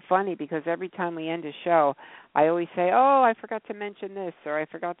 it's so funny because every time we end a show, I always say, oh, I forgot to mention this or I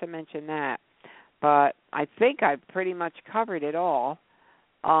forgot to mention that. But I think I've pretty much covered it all.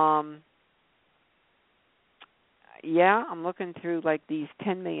 Yeah, I'm looking through like these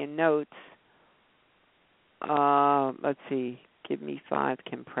 10 million notes. Let's see. Give me 5,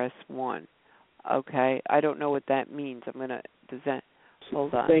 can press 1. Okay, I don't know what that means.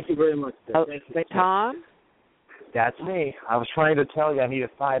 Hold on. Thank you very much. Thank you. Tom? That's me. I was trying to tell you I needed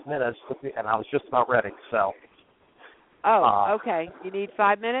 5 minutes, and I was just about ready. So. Oh, okay. You need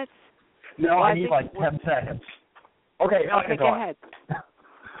 5 minutes? No, I need like 10 seconds. Okay, go ahead. Go ahead.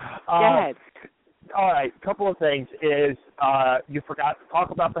 All right, a couple of things is you forgot to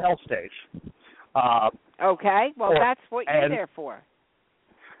talk about the health stage. Okay, well, that's what you're there for.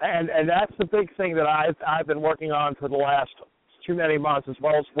 And that's the big thing that I've been working on for the last too many months, as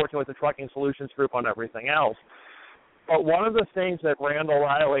well as working with the Trucking Solutions Group on everything else. But one of the things that Randall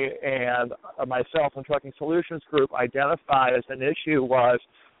Riley and myself and Trucking Solutions Group identified as an issue was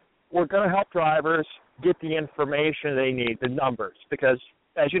we're going to help drivers get the information they need, the numbers, because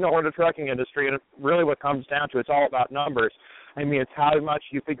as you know, we're in the trucking industry, and really what comes down to, it's all about numbers. I mean, it's how much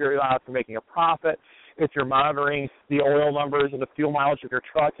you figure out if you're making a profit, if you're monitoring the oil numbers and the fuel mileage of your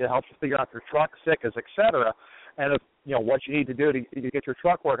truck, it helps you figure out if your truck's sick, et cetera, and if, you know, what you need to do to get your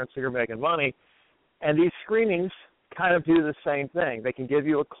truck working so you're making money. And these screenings kind of do the same thing. They can give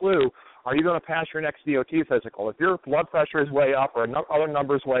you a clue. Are you going to pass your next DOT physical? If your blood pressure is way up or other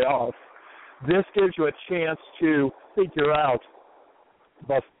numbers way off, this gives you a chance to figure out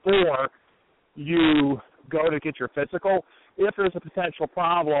before you go to get your physical if there's a potential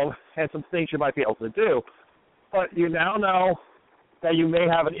problem and some things you might be able to do. But you now know that you may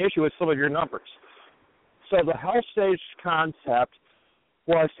have an issue with some of your numbers. So the health stage concept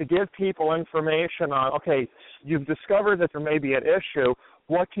was to give people information on, okay, you've discovered that there may be an issue.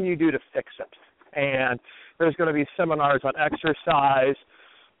 What can you do to fix it? And there's going to be seminars on exercise,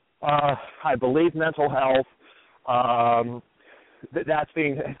 I believe mental health.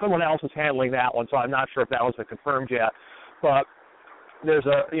 Someone else is handling that one, so I'm not sure if that was confirmed yet. But there's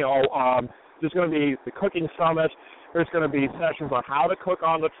there's going to be the cooking summit, There's going to be sessions on how to cook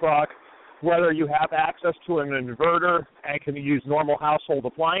on the truck, whether you have access to an inverter and can use normal household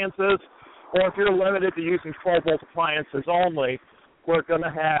appliances, or if you're limited to using 12-volt appliances only, we're going to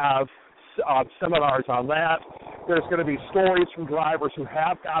have seminars on that. There's going to be stories from drivers who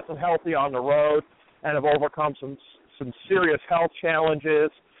have gotten healthy on the road and have overcome some serious health challenges.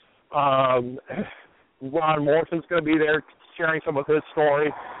 Ron Morrison's going to be there sharing some of his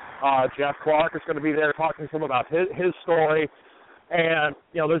story. Jeff Clark is going to be there talking to him about his story. And,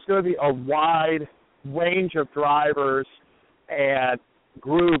 there's going to be a wide range of drivers and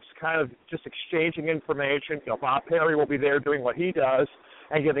groups kind of just exchanging information. Bob Perry will be there doing what he does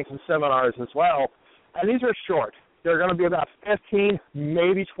and giving some seminars as well. And these are short. They're going to be about 15,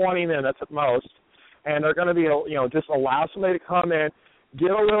 maybe 20 minutes at most. And they're going to be, just allow somebody to come in,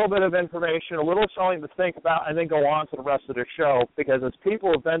 get a little bit of information, a little something to think about, and then go on to the rest of the show. Because as people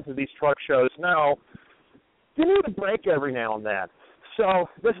who have been to these truck shows know, you need a break every now and then. So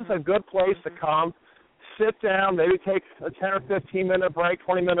this is a good place to come, sit down, maybe take a 10 or 15-minute break,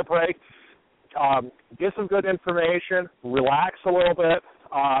 20-minute break, get some good information, relax a little bit.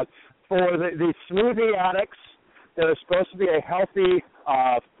 For the smoothie addicts, there is supposed to be a healthy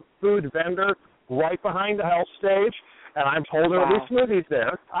food vendor right behind the health stage, and I'm told there will be smoothies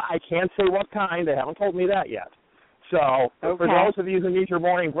there. I can't say what kind. They haven't told me that yet. So for those of you who need your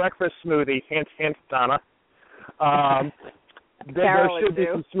morning breakfast smoothie, hint, hint, Donna, there should be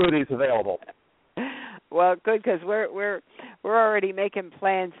some smoothies available. Well, good, because we're already making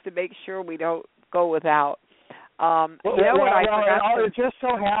plans to make sure we don't go without. It just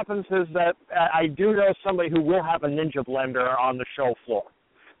so happens is that I do know somebody who will have a Ninja blender on the show floor.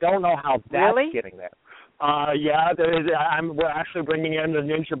 Don't know how that's getting there. We're actually bringing in the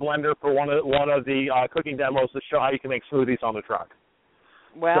Ninja blender for one of the cooking demos to show how you can make smoothies on the truck.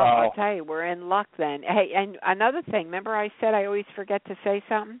 Well, I'll tell you, we're in luck then. Hey, and another thing, remember I said I always forget to say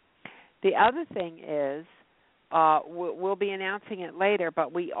something? The other thing is, we'll be announcing it later,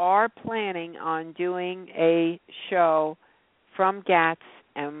 but we are planning on doing a show from GATS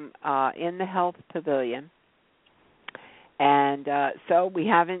and in the Health Pavilion. And so we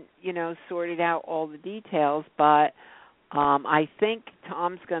haven't, sorted out all the details, but I think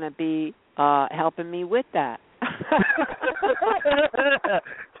Tom's going to be helping me with that.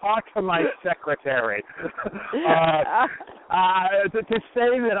 Talk to my secretary. To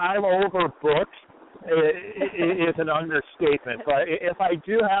say that I'm overbooked is an understatement. But if I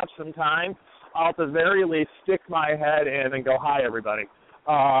do have some time, I'll at the very least stick my head in and go, hi, everybody.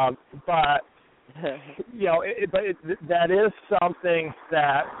 That is something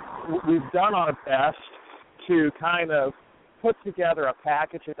that we've done our best to kind of put together a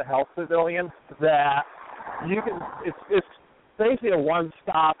package at the Health Pavilion that you can. It's basically a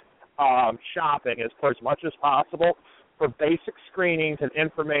one-stop shopping for as much as possible for basic screenings and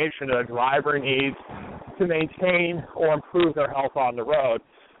information that a driver needs to maintain or improve their health on the road.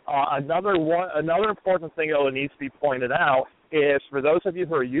 Another important thing that needs to be pointed out is for those of you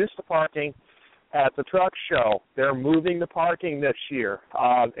who are used to parking at the truck show, they're moving the parking this year.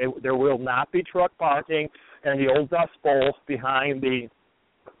 There will not be truck parking in the old Dust Bowl behind the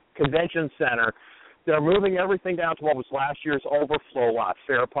convention center. They're moving everything down to what was last year's overflow lot,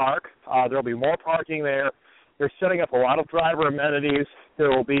 Fair Park. There will be more parking there. They're setting up a lot of driver amenities. There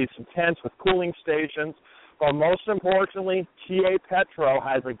will be some tents with cooling stations. But most importantly, TA Petro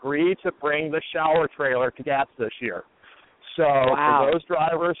has agreed to bring the shower trailer to GATS this year. So for those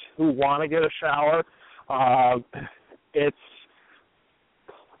drivers who want to get a shower, if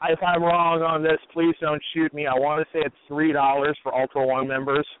I'm wrong on this, please don't shoot me. I want to say it's $3 for Ultra One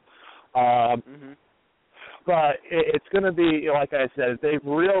members. But it's going to be, like I said, they've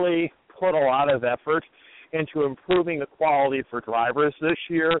really put a lot of effort into improving the quality for drivers this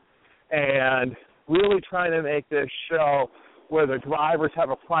year and really trying to make this show where the drivers have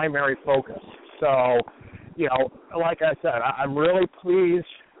a primary focus. So, like I said, I'm really pleased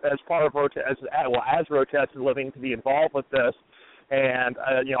as part of as Rochester Living to be involved with this. And,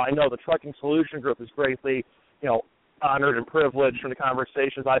 I know the Trucking Solution Group is greatly, honored and privileged from the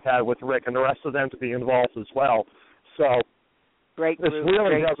conversations I've had with Rick and the rest of them to be involved as well. So this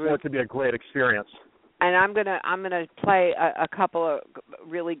really does look to be a great experience. And I'm gonna play a couple of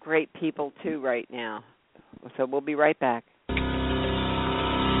really great people too right now. So we'll be right back.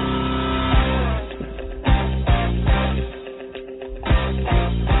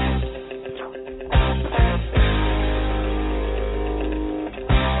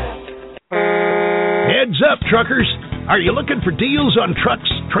 Heads up, truckers. Are you looking for deals on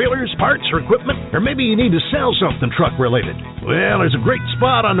trucks, trailers, parts, or equipment? Or maybe you need to sell something truck-related? Well, there's a great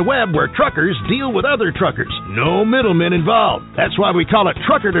spot on the web where truckers deal with other truckers. No middlemen involved. That's why we call it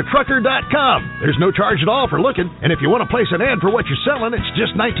trucker-to-trucker.com. There's no charge at all for looking, and if you want to place an ad for what you're selling, it's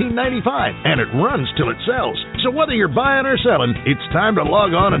just $19.95, and it runs till it sells. So whether you're buying or selling, it's time to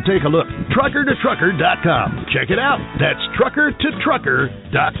log on and take a look. Trucker-to-trucker.com. Check it out. That's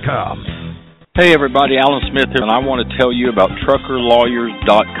trucker-to-trucker.com. Hey everybody, Alan Smith here, and I want to tell you about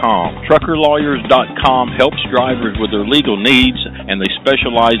truckerlawyers.com. Truckerlawyers.com helps drivers with their legal needs, and they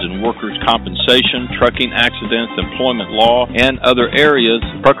specialize in workers' compensation, trucking accidents, employment law, and other areas.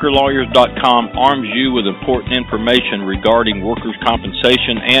 Truckerlawyers.com arms you with important information regarding workers'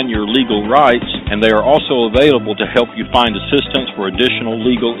 compensation and your legal rights, and they are also available to help you find assistance for additional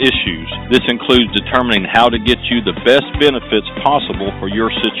legal issues. This includes determining how to get you the best benefits possible for your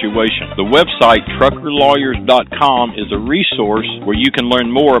situation. The website truckerlawyers.com is a resource where you can learn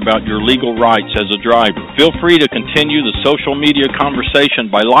more about your legal rights as a driver. Feel free to continue the social media conversation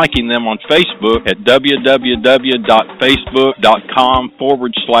by liking them on Facebook at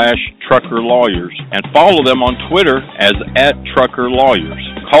www.facebook.com/truckerlawyers and follow them on Twitter as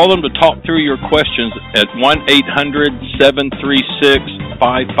 @truckerlawyers. Call them to talk through your questions at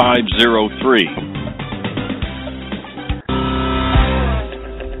 1-800-736-5503.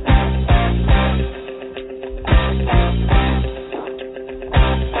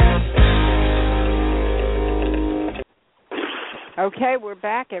 Okay, we're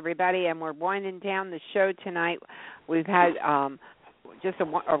back, everybody, and we're winding down the show tonight. We've had just a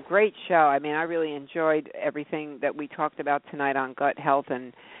great show. I mean, I really enjoyed everything that we talked about tonight on gut health,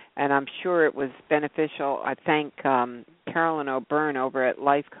 and I'm sure it was beneficial. I thank Carolyn O'Byrne over at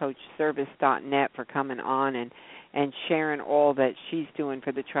lifecoachservice.net for coming on and sharing all that she's doing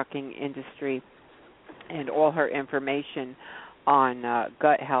for the trucking industry and all her information on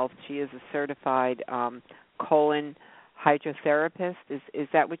gut health. She is a certified colon hydrotherapist. Is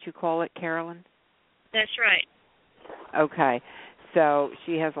that what you call it, Carolyn? That's right. Okay. So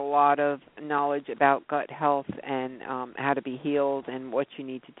she has a lot of knowledge about gut health and how to be healed and what you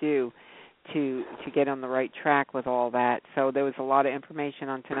need to do to get on the right track with all that. So there was a lot of information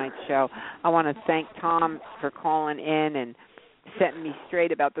on tonight's show. I want to thank Tom for calling in and setting me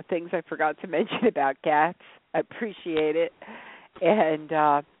straight about the things I forgot to mention about cats. I appreciate it. And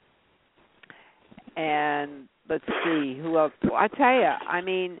let's see, who else? Well, I tell you, I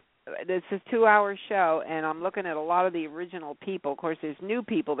mean, this is a 2-hour show, and I'm looking at a lot of the original people. Of course, there's new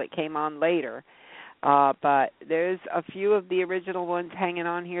people that came on later, but there's a few of the original ones hanging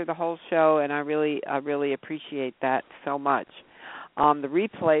on here the whole show, and I really appreciate that so much. The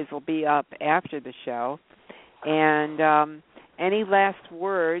replays will be up after the show, and any last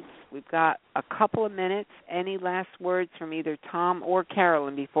words? We've got a couple of minutes. Any last words from either Tom or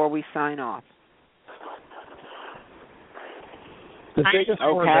Carolyn before we sign off? The biggest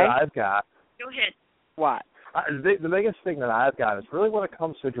word that I've got. Go ahead. What? The biggest thing that I've got is really when it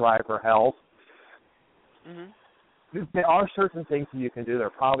comes to driver health. Mm-hmm. There are certain things that you can do that are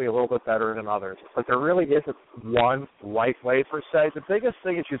probably a little bit better than others, but there really isn't one right way per se. The biggest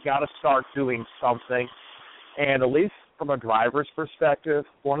thing is you've got to start doing something, and at least from a driver's perspective,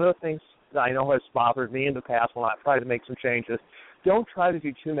 one of the things that I know has bothered me in the past when I've tried to make some changes, don't try to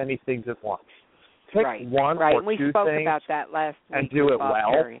do too many things at once. Pick one or and we two spoke things about that last week and do it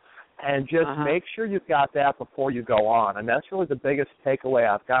well, Perry. And just make sure you've got that before you go on. And that's really the biggest takeaway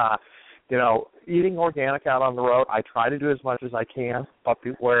I've got. You know, eating organic out on the road, I try to do as much as I can, but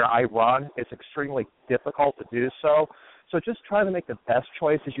where I run, it's extremely difficult to do so. So just try to make the best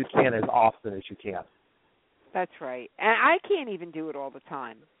choices you can as often as you can. That's right. And I can't even do it all the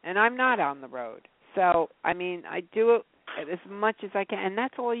time, and I'm not on the road. So, I mean, I do it as much as I can, and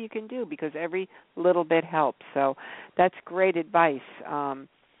that's all you can do because every little bit helps. So that's great advice.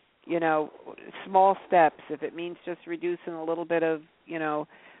 You know, small steps. If it means just reducing a little bit of, you know,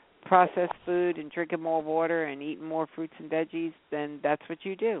 processed food and drinking more water and eating more fruits and veggies, then that's what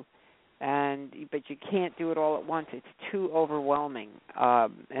you do. But you can't do it all at once. It's too overwhelming.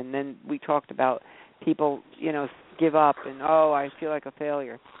 And then we talked about people, you know, give up and, I feel like a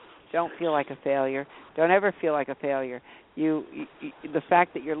failure. Don't feel like a failure. Don't ever feel like a failure. You the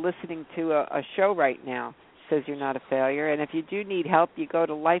fact that you're listening to a show right now says you're not a failure. And if you do need help, you go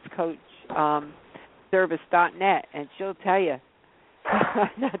to lifecoachservice.net, and she'll tell you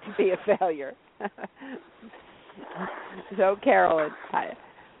not to be a failure. So, Carolyn,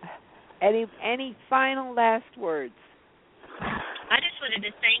 any final last words? I just wanted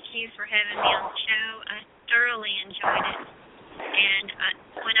to thank you for having me on the show. I thoroughly enjoyed it. And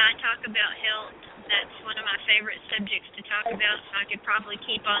when I talk about health, That's one of my favorite subjects to talk about, so I could probably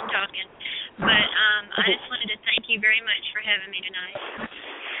keep on talking. But I just wanted to thank you very much for having me tonight.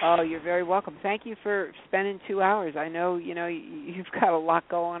 Oh, you're very welcome. Thank you for spending 2 hours. I know, you've got a lot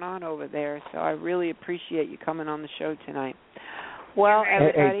going on over there, so I really appreciate you coming on the show tonight. Well,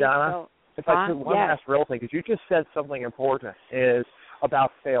 everybody. Hey, Donna, if I could, one last real thing, because you just said something important, is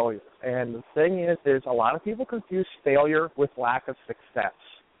about failure. And the thing is a lot of people confuse failure with lack of success.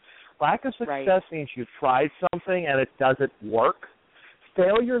 Lack of success means you tried something and it doesn't work.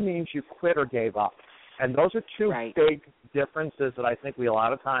 Failure means you quit or gave up. And those are two big differences that I think we a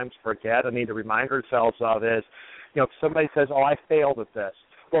lot of times forget and need to remind ourselves of is, if somebody says, oh, I failed at this.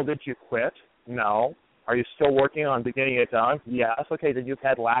 Well, did you quit? No. Are you still working on getting it done? Yes. Okay, then you've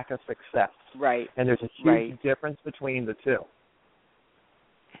had lack of success. Right. And there's a huge difference between the two.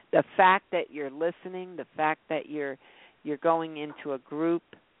 The fact that you're listening, the fact that you're going into a group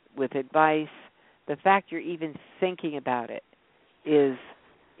with advice, the fact you're even thinking about it is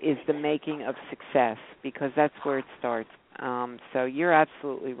the making of success, because that's where it starts. So you're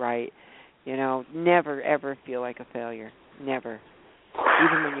absolutely right. Never, ever feel like a failure. Never.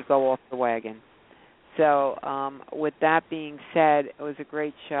 Even when you go off the wagon. So with that being said, it was a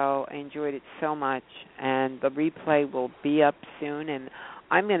great show. I enjoyed it so much. And the replay will be up soon. And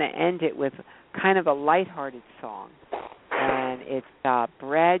I'm going to end it with kind of a lighthearted song. And it's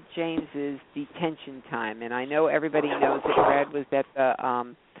Brad James's Detention Time. And I know everybody knows that Brad was at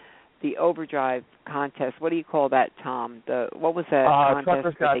the Overdrive contest. What do you call that, Tom? What was that contest?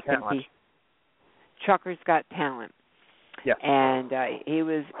 Truckers Got Talent. Truckers Got Talent. Yeah. And he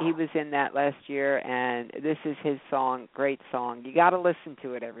was in that last year, and this is his song, great song. You got to listen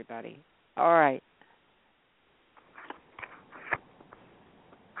to it, everybody. All right.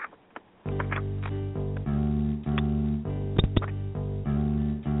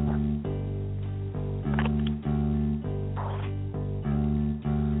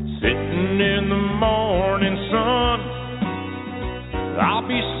 Sitting in the morning sun, I'll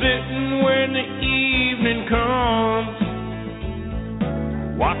be sitting when the evening comes,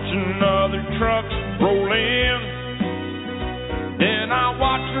 watching other trucks roll in, then I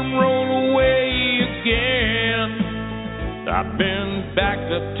watch them roll away again. I've been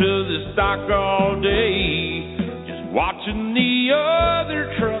backed up to this dock all day, just watching the other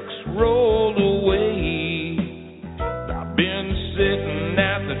trucks roll away. I've been sitting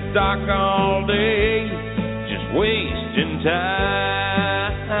at the dock all day, just wasting time.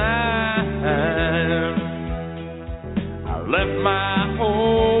 I left my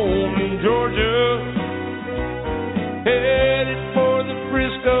home in Georgia, headed for the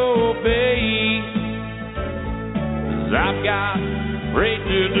Frisco Bay, 'cause I've got freight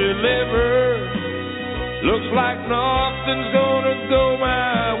to deliver. Looks like nothing's gonna go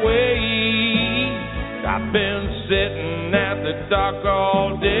my way. I've been sitting at the dock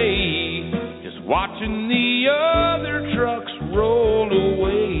all day, just watching the other trucks roll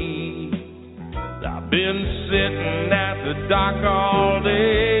away. I've been sitting at the dock all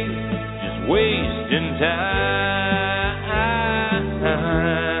day, just wasting time.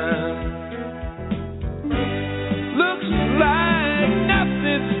 Looks like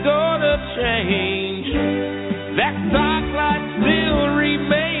nothing's gonna change. That dock light still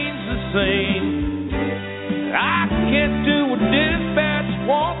remains the same. I can't do what dispatch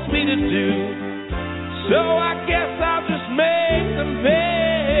wants me to do, so I guess I'll just make them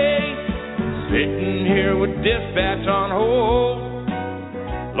pay. Sitting here with dispatch on hold,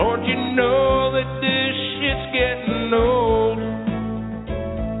 Lord, you know that this shit's getting old.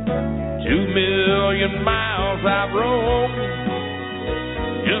 2 million miles I've roamed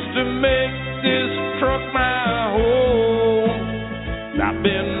just to make this truck my home. I've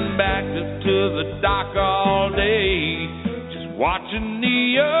been backed up to the dock all day, just watching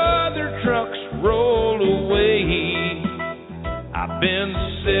the other trucks roll away. I've been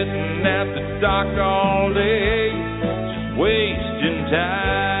sitting at the dock all day, just wasting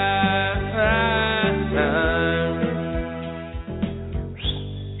time.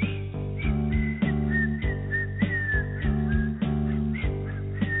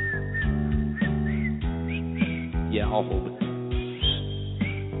 Yeah, I'll hold it.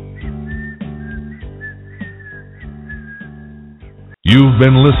 You've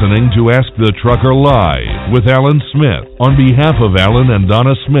been listening to Ask the Trucker Live with Alan Smith. On behalf of Alan and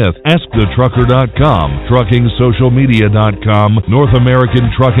Donna Smith, AskTheTrucker.com, TruckingSocialMedia.com,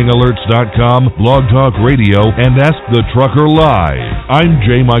 NorthAmericanTruckingAlerts.com, Blog Talk Radio, and Ask the Trucker Live. I'm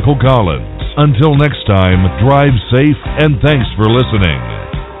J. Michael Collins. Until next time, drive safe and thanks for listening.